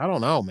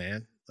know,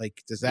 man.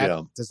 Like, does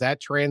that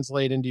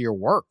translate into your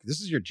work? This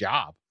is your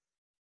job.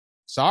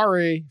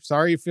 Sorry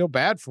you feel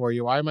bad for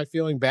you. Why am I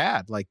feeling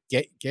bad? Like,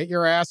 get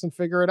your ass and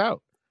figure it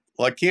out.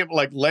 Well, I can't,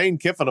 like Lane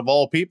Kiffin of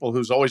all people,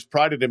 who's always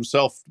prided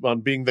himself on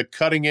being the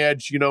cutting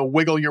edge,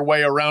 wiggle your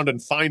way around and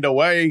find a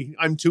way.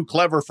 I'm too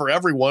clever for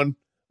everyone.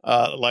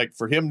 Like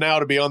for him now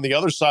to be on the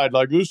other side,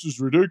 like, this is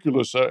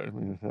ridiculous.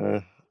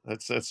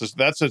 That's a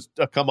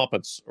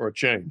comeuppance or a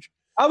change.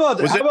 How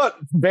about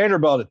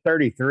Vanderbilt at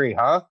 33,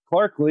 huh?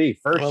 Clark Lee,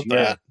 first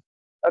year.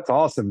 That's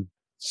awesome.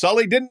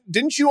 Sully,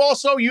 didn't you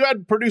also, you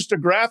had produced a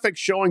graphic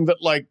showing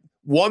that like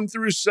 1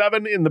 through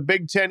 7 in the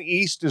Big Ten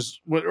East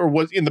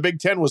was in the Big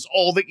Ten was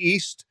all the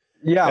East.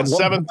 Yeah. And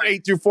 7,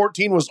 8 through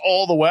 14 was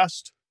all the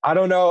West. I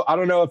don't know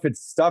if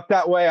it's stuck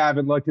that way. I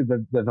haven't looked at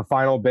the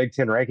final Big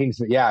Ten rankings,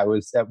 but yeah, it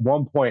was at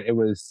one point it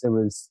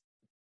was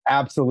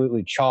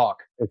absolutely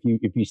chalk if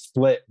you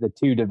split the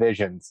two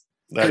divisions.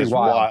 That is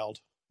wild.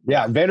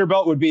 Yeah,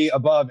 Vanderbilt would be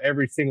above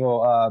every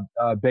single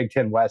Big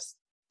Ten West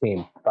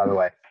team, by the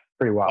way.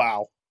 Pretty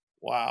wild.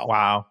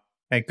 Wow.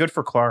 Hey, good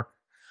for Clark.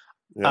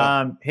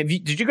 Yeah.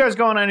 Did you guys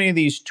go on any of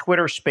these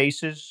Twitter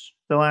Spaces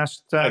the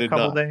last couple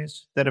of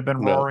days that have been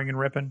roaring and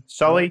ripping?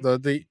 Sully?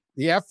 The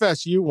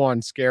FSU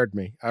one scared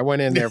me. I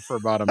went in there for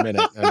about a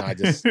minute and I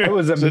just... It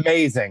was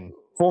amazing.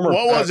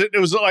 What was it? It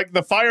was like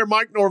the Fire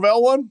Mike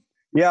Norvell one?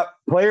 Yep.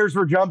 Players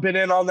were jumping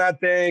in on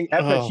that thing.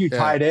 FSU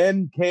tight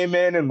end came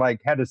in and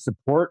like had to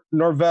support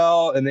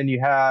Norvell. And then you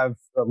have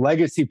a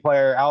legacy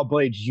player, Al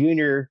Blades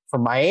Jr.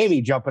 from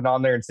Miami jumping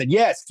on there and said,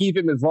 yes, keep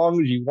him as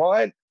long as you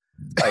want.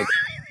 Like,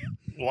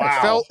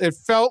 wow. It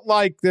felt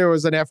like there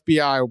was an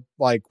FBI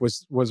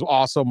was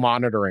also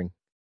monitoring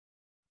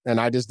and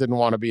I just didn't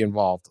want to be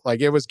involved.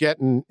 Like it was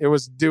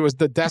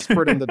the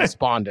desperate and the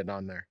despondent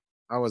on there.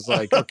 I was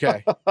like,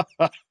 okay,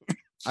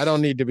 I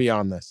don't need to be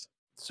on this.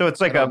 So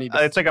it's like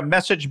a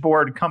message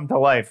board come to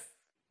life.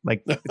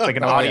 Like it's like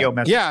an audio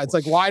message. Yeah, it's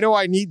like, why do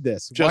I need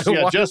this?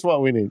 Just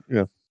what we need.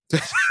 Yeah.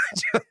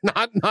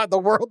 not the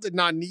world did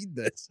not need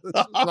this. This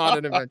is not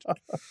an invention.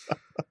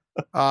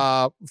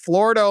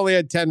 Florida only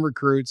had 10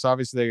 recruits.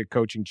 Obviously, they got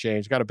coaching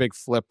change. Got a big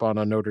flip on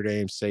a Notre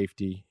Dame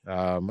safety.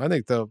 I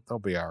think they'll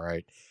be all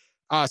right.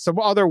 Some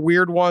other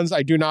weird ones.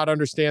 I do not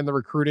understand the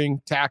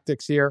recruiting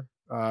tactics here.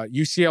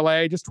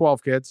 UCLA, just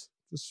 12 kids.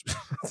 Just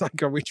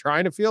like, are we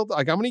trying to field?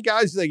 Like, how many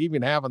guys do they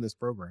even have on this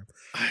program?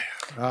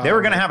 They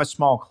were going to have a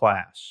small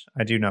class.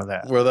 I do know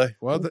that. Were they?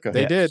 Well,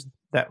 they did.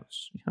 That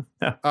was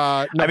Nebraska.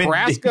 I mean,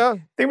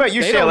 the thing about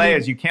UCLA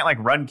is you can't like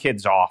run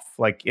kids off.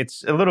 Like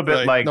it's a little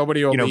bit like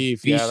nobody will leave.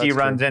 BC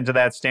runs into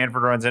that,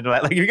 Stanford runs into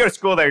that. Like if you go to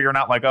school there, you're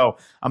not like, oh,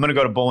 I'm going to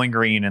go to Bowling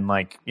Green and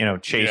like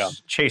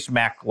chase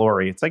Mac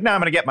Glory. It's like, no, I'm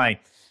going to get my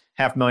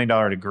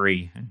 $500,000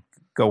 degree and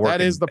go work.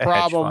 That is the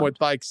problem with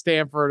like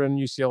Stanford and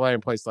UCLA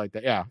and places like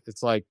that. Yeah,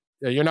 it's like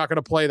you're not going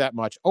to play that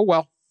much. Oh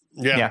well.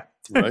 Yeah.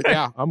 Right?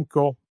 Yeah, I'm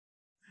cool.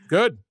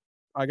 Good.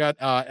 I got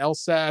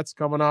LSATs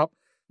coming up.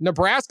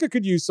 Nebraska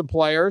could use some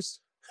players.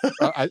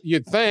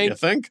 You'd think. You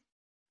think?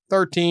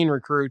 13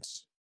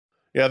 recruits.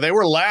 Yeah, they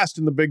were last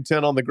in the Big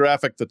Ten on the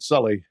graphic that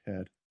Sully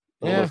had.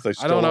 I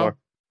don't know.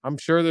 I'm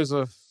sure there's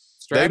a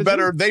strategy.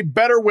 They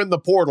better win the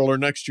portal, or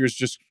next year's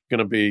just going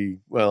to be,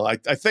 well, I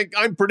think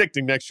I'm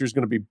predicting next year's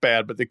going to be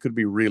bad, but they could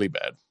be really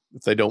bad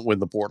if they don't win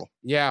the portal.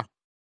 Yeah.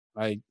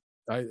 I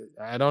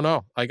don't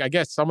know. Like, I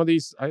guess some of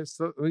these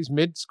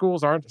mid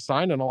schools aren't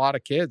signing a lot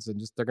of kids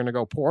and just they're going to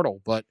go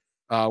portal, but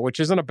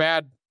which isn't a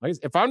bad.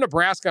 If I'm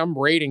Nebraska, I'm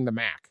raiding the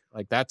MAC.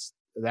 Like that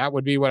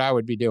would be what I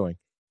would be doing.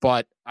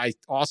 But I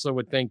also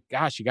would think,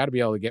 gosh, you got to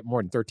be able to get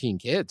more than 13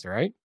 kids,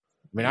 right?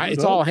 I mean,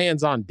 it's all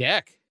hands on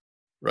deck,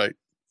 right?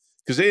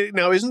 Because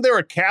now, isn't there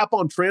a cap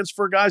on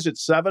transfer guys at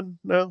 7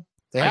 now?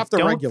 They have to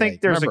regulate. I don't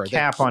think there's a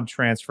cap on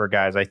transfer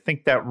guys. I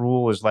think that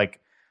rule is like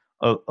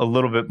a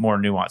little bit more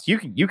nuanced.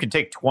 You can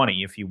take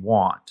 20 if you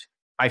want.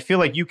 I feel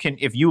like you can,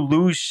 if you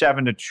lose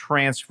 7 to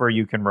transfer,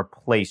 you can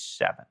replace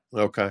 7.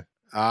 Okay.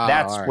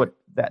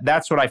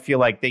 That's what I feel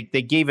like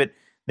they gave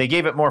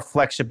it more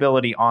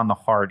flexibility on the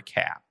hard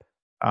cap.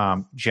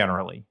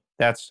 Generally,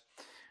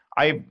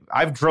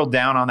 I've drilled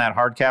down on that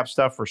hard cap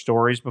stuff for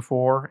stories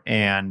before,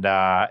 and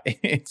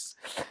it's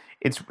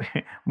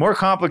more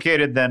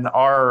complicated than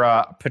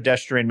our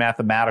pedestrian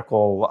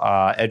mathematical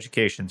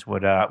educations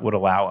would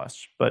allow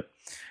us. But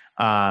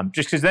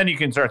just because then you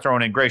can start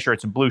throwing in gray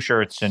shirts and blue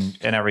shirts and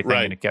everything,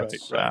 and it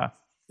gets.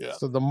 Yeah.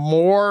 So the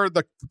more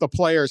the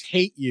players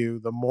hate you,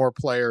 the more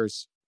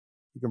players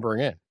you can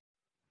bring in.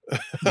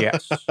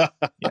 Yes.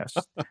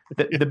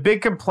 The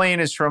big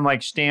complaint is from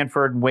like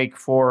Stanford and Wake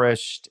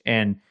Forest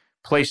and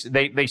place.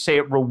 They say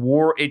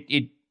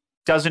it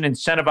doesn't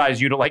incentivize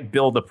you to like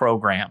build a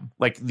program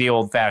like the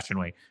old fashioned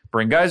way.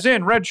 Bring guys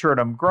in, redshirt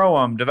them, grow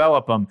them,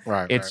 develop them.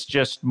 Right, it's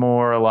just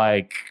more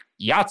like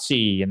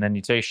Yahtzee, and then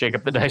you say shake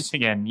up the dice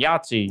again,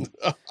 Yahtzee.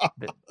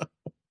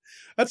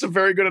 That's a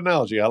very good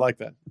analogy. I like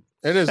that.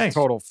 It is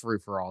total free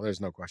for all.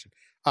 There's no question.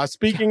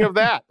 Speaking of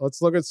that,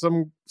 let's look at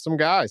some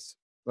guys.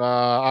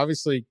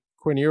 Obviously,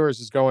 Quinn Ewers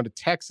is going to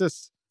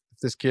Texas. If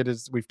this kid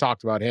is, we've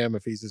talked about him.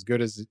 If he's as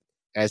good as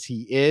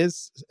he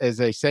is, as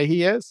they say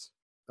he is.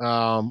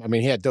 I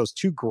mean, he had those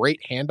 2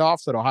 great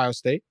handoffs at Ohio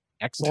State.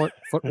 Excellent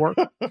footwork.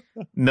 $1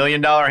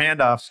 million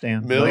handoff,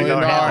 Stan. $1 million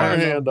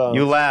handoff.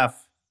 You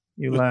laugh.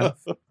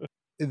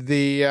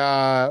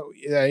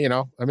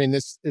 I mean,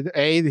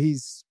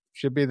 he's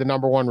should be the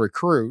number 1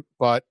 recruit,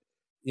 but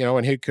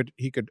and he could,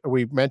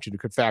 we mentioned it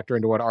could factor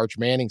into what Arch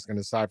Manning's going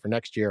to decide for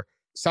next year.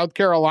 South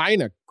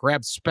Carolina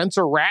grabbed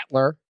Spencer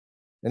Rattler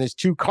and his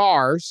 2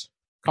 cars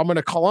coming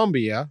to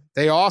Columbia.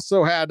 They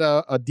also had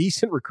a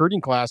decent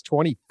recruiting class,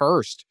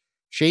 21st.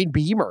 Shane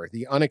Beamer,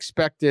 the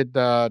unexpected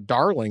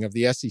darling of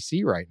the SEC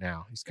right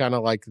now. He's kind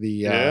of like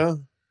the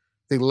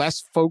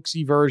less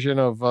folksy version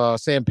of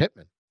Sam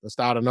Pittman. Just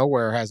out of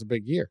nowhere has a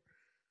big year.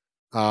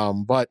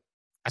 But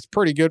that's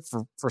pretty good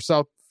for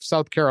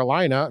South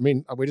Carolina. I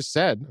mean, we just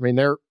said,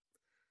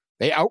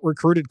 they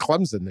out-recruited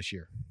Clemson this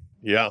year.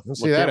 Yeah. You'll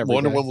see that every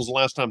wonder day. when was the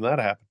last time that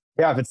happened.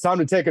 Yeah, if it's time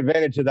to take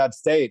advantage of that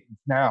state,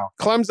 now.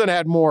 Clemson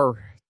had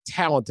more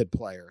talented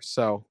players.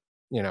 So,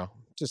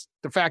 just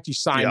the fact you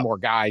sign more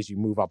guys, you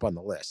move up on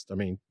the list. I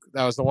mean,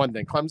 that was the one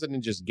thing. Clemson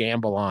didn't just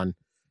gamble on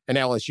an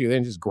LSU. They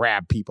didn't just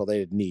grab people they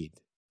didn't need.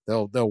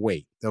 They'll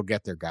wait. They'll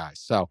get their guys.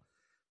 So,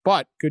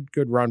 but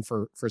good run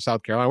for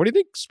South Carolina. What do you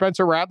think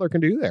Spencer Rattler can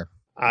do there?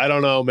 I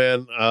don't know,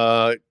 man.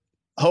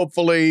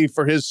 Hopefully,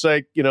 for his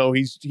sake,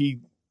 he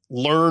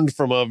learned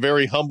from a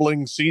very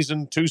humbling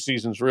season, 2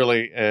 seasons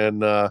really,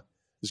 and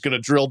is going to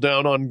drill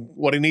down on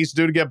what he needs to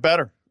do to get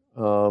better.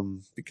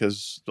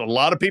 Because a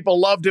lot of people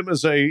loved him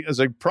as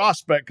a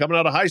prospect coming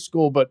out of high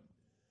school, but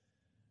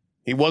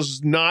he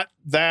was not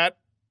that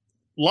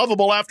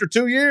lovable after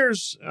 2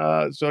 years.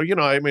 So,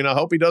 I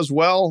hope he does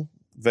well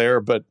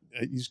there, but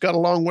he's got a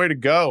long way to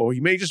go.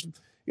 He may just,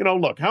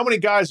 look, how many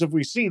guys have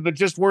we seen that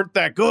just weren't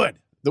that good,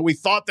 that we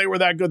thought they were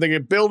that good? They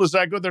get billed as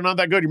that good. They're not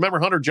that good. You remember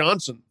Hunter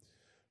Johnson,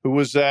 who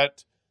was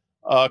at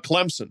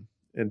Clemson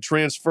and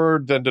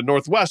transferred then to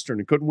Northwestern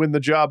and couldn't win the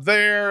job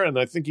there. And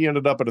I think he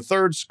ended up at a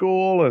third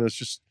school. And it's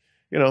just,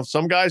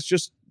 some guys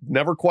just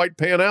never quite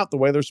pan out the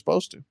way they're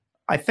supposed to.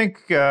 I think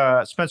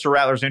Spencer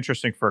Rattler's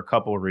interesting for a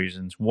couple of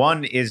reasons.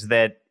 One is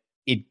that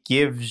it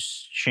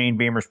gives Shane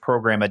Beamer's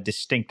program a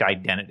distinct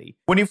identity.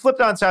 When you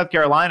flipped on South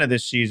Carolina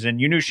this season,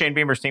 you knew Shane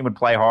Beamer's team would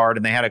play hard,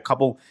 and they had a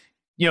couple,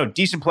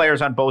 decent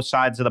players on both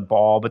sides of the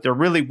ball, but there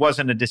really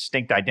wasn't a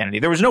distinct identity.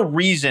 There was no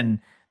reason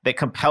that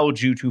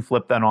compelled you to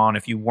flip that on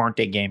if you weren't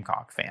a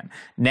Gamecock fan.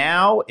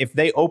 Now, if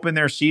they open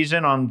their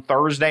season on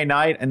Thursday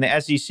night in the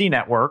SEC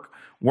network,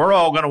 we're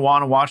all going to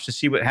want to watch to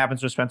see what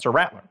happens with Spencer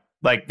Rattler.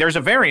 Like, there's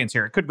a variance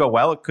here. It could go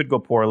well. It could go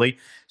poorly.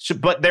 So,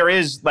 but there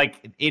is,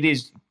 it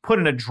is put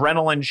an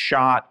adrenaline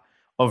shot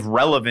of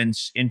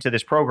relevance into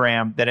this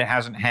program that it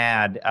hasn't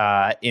had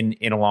in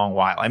a long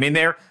while. I mean,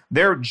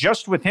 they're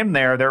just with him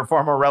there, they're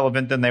far more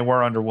relevant than they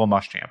were under Will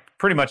Muschamp,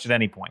 pretty much at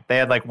any point. They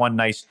had one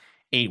nice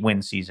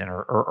 8-win season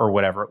or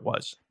whatever it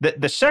was.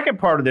 The second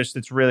part of this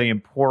that's really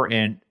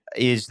important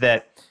is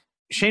that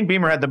Shane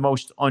Beamer had the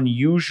most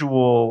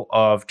unusual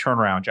of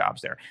turnaround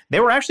jobs there.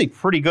 They were actually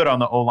pretty good on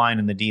the O-line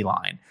and the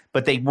D-line,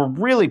 but they were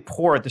really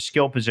poor at the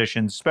skill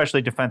positions,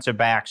 especially defensive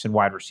backs and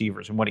wide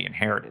receivers and what he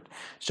inherited.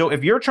 So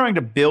if you're trying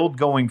to build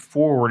going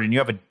forward and you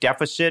have a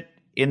deficit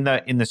in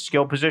the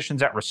skill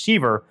positions at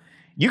receiver,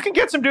 you can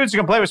get some dudes who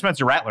can play with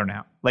Spencer Rattler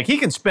now. He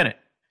can spin it.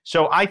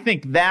 So I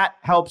think that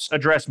helps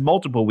address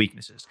multiple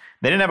weaknesses.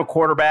 They didn't have a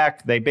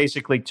quarterback. They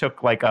basically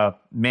took a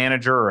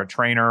manager or a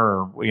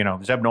trainer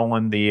or, Zeb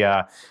Nolan. They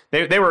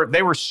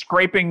were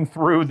scraping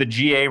through the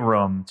GA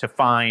room to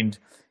find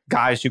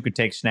guys who could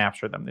take snaps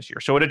for them this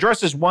year. So it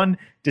addresses one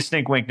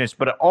distinct weakness,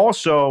 but it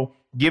also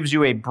gives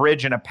you a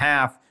bridge and a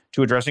path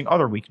to addressing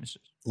other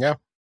weaknesses. Yeah.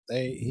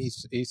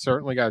 He's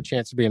certainly got a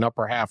chance to be an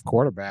upper half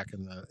quarterback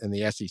in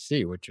the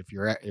SEC, which if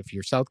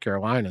you're South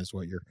Carolina is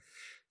what you're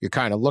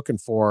kind of looking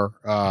for,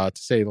 to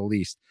say the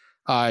least.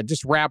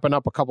 Just wrapping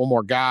up a couple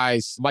more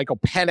guys. Michael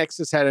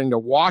Penix is heading to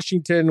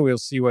Washington. We'll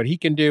see what he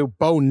can do.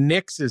 Bo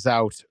Nix is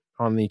out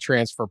on the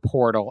transfer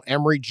portal.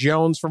 Emory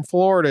Jones from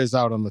Florida is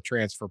out on the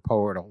transfer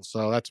portal.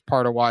 So that's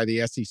part of why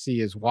the SEC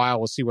is wild.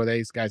 We'll see where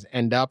these guys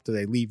end up. Do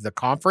they leave the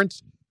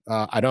conference?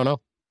 I don't know.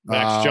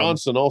 Max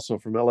Johnson also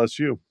from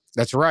LSU.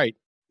 That's right.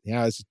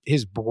 Yeah,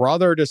 his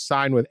brother just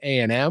signed with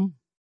A&M.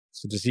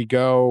 So does he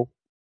go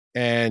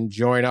and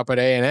join up at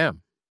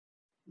A&M?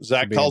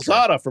 Zach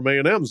Calzada from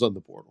A&M's on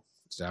the portal.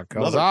 Zach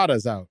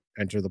Calzada's out.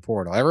 Enter the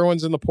portal.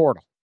 Everyone's in the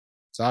portal.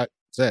 So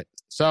that's it.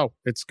 So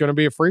it's going to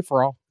be a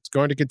free-for-all. It's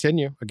going to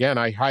continue. Again,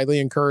 I highly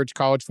encourage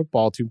college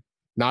football to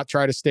not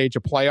try to stage a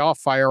playoff,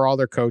 fire all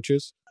their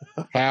coaches,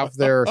 have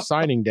their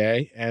signing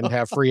day, and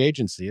have free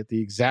agency at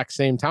the exact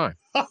same time.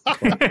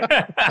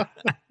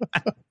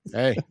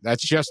 Hey,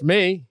 that's just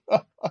me.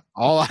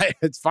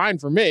 It's fine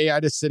for me. I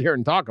just sit here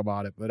and talk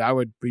about it, but I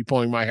would be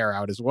pulling my hair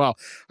out as well.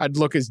 I'd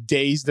look as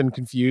dazed and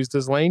confused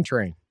as Lane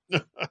Train.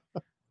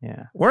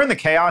 Yeah. We're in the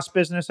chaos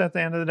business at the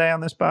end of the day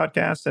on this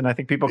podcast, and I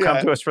think people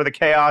come to us for the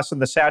chaos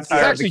and the satire. It's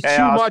actually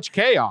too much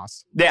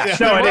chaos. Yeah,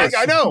 no, it is.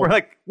 I know.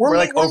 We're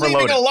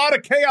leaving a lot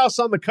of chaos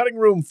on the cutting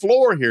room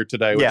floor here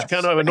today, which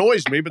kind of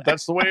annoys me, but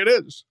that's the way it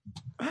is.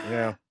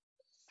 Yeah.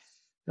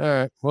 All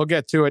right. We'll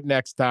get to it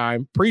next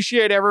time.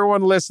 Appreciate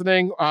everyone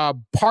listening.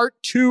 Part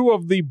 2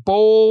 of the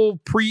bowl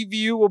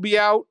preview will be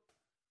out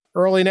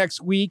early next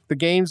week. The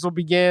games will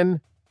begin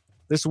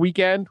this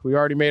weekend. We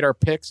already made our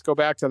picks. Go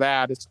back to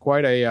that. It's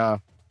quite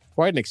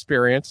an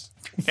experience.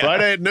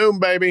 Friday at noon,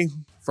 baby.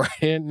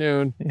 Friday at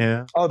noon.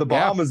 Yeah. Oh, the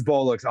Bahamas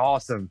Bowl looks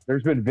awesome.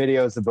 There's been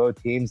videos of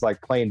both teams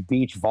playing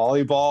beach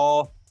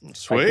volleyball.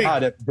 Sweet.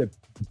 The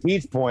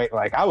Pete's point,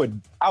 I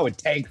would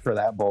tank for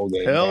that bowl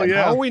game. Hell man.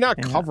 yeah. How are we not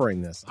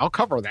covering this? I'll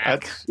cover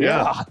that.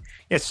 Yeah,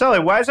 Sully,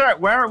 why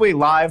aren't we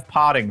live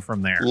potting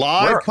from there?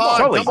 Live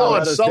potting. Come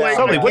on, Sully.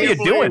 Sully, what are you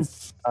doing?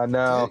 I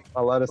know.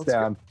 I'll let us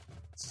down.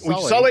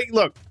 Sully,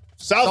 look.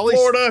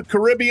 Florida,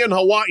 Caribbean,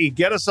 Hawaii.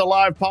 Get us a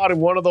live pod in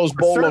one of those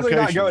bowl locations.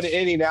 locations. Not going to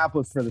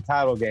Indianapolis for the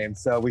title game,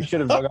 so we should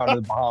have gone to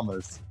the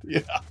Bahamas.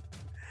 Yeah.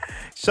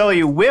 So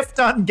you whiffed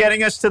on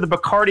getting us to the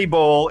Bacardi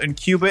Bowl in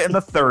Cuba in the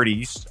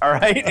 30s, all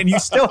right? And you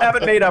still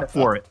haven't made up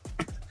for it.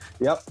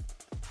 Yep.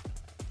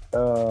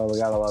 Oh, we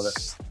gotta love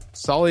it.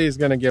 Sully is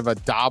going to give a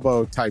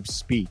Dabo-type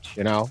speech,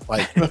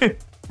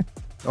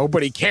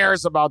 nobody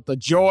cares about the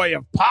joy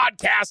of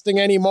podcasting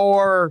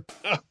anymore.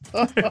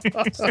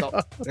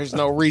 There's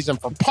no reason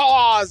for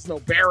pause, no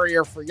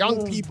barrier for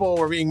young people.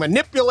 We're being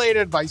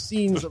manipulated by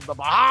scenes of the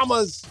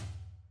Bahamas.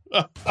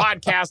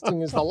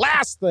 Podcasting is the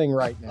last thing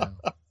right now.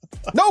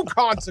 No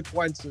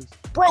consequences.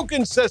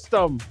 Broken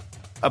system.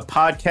 A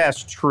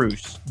podcast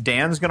truce.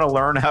 Dan's going to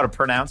learn how to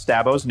pronounce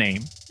Dabo's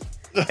name,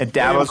 and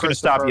Dabo's going to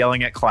stop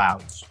yelling at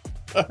clouds.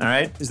 All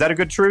right? Is that a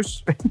good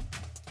truce?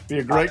 Be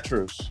a great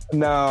truce.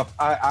 No,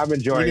 I'm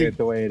enjoying it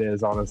the way it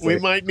is, honestly.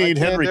 We might need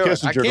Henry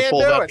Kissinger to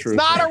pull that truce.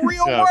 It's not a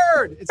real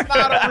word. It's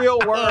not a real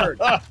word.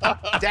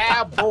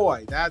 Dab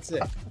boy. That's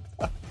it.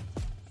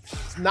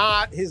 It's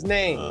not his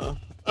name.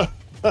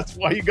 That's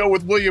why you go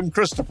with William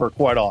Christopher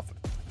quite often.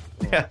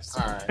 Yes.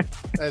 All right.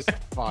 This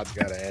pod's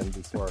got to end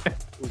before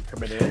we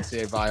commit an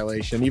NCAA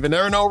violation. Even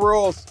there are no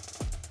rules.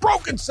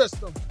 Broken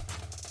system.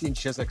 Gene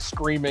Chizik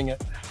screaming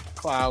at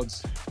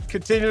clouds.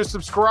 Continue to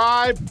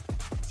subscribe.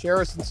 Share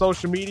us on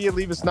social media.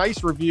 Leave us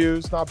nice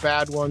reviews, not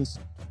bad ones.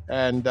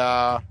 And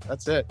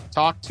that's it.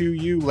 Talk to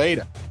you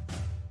later.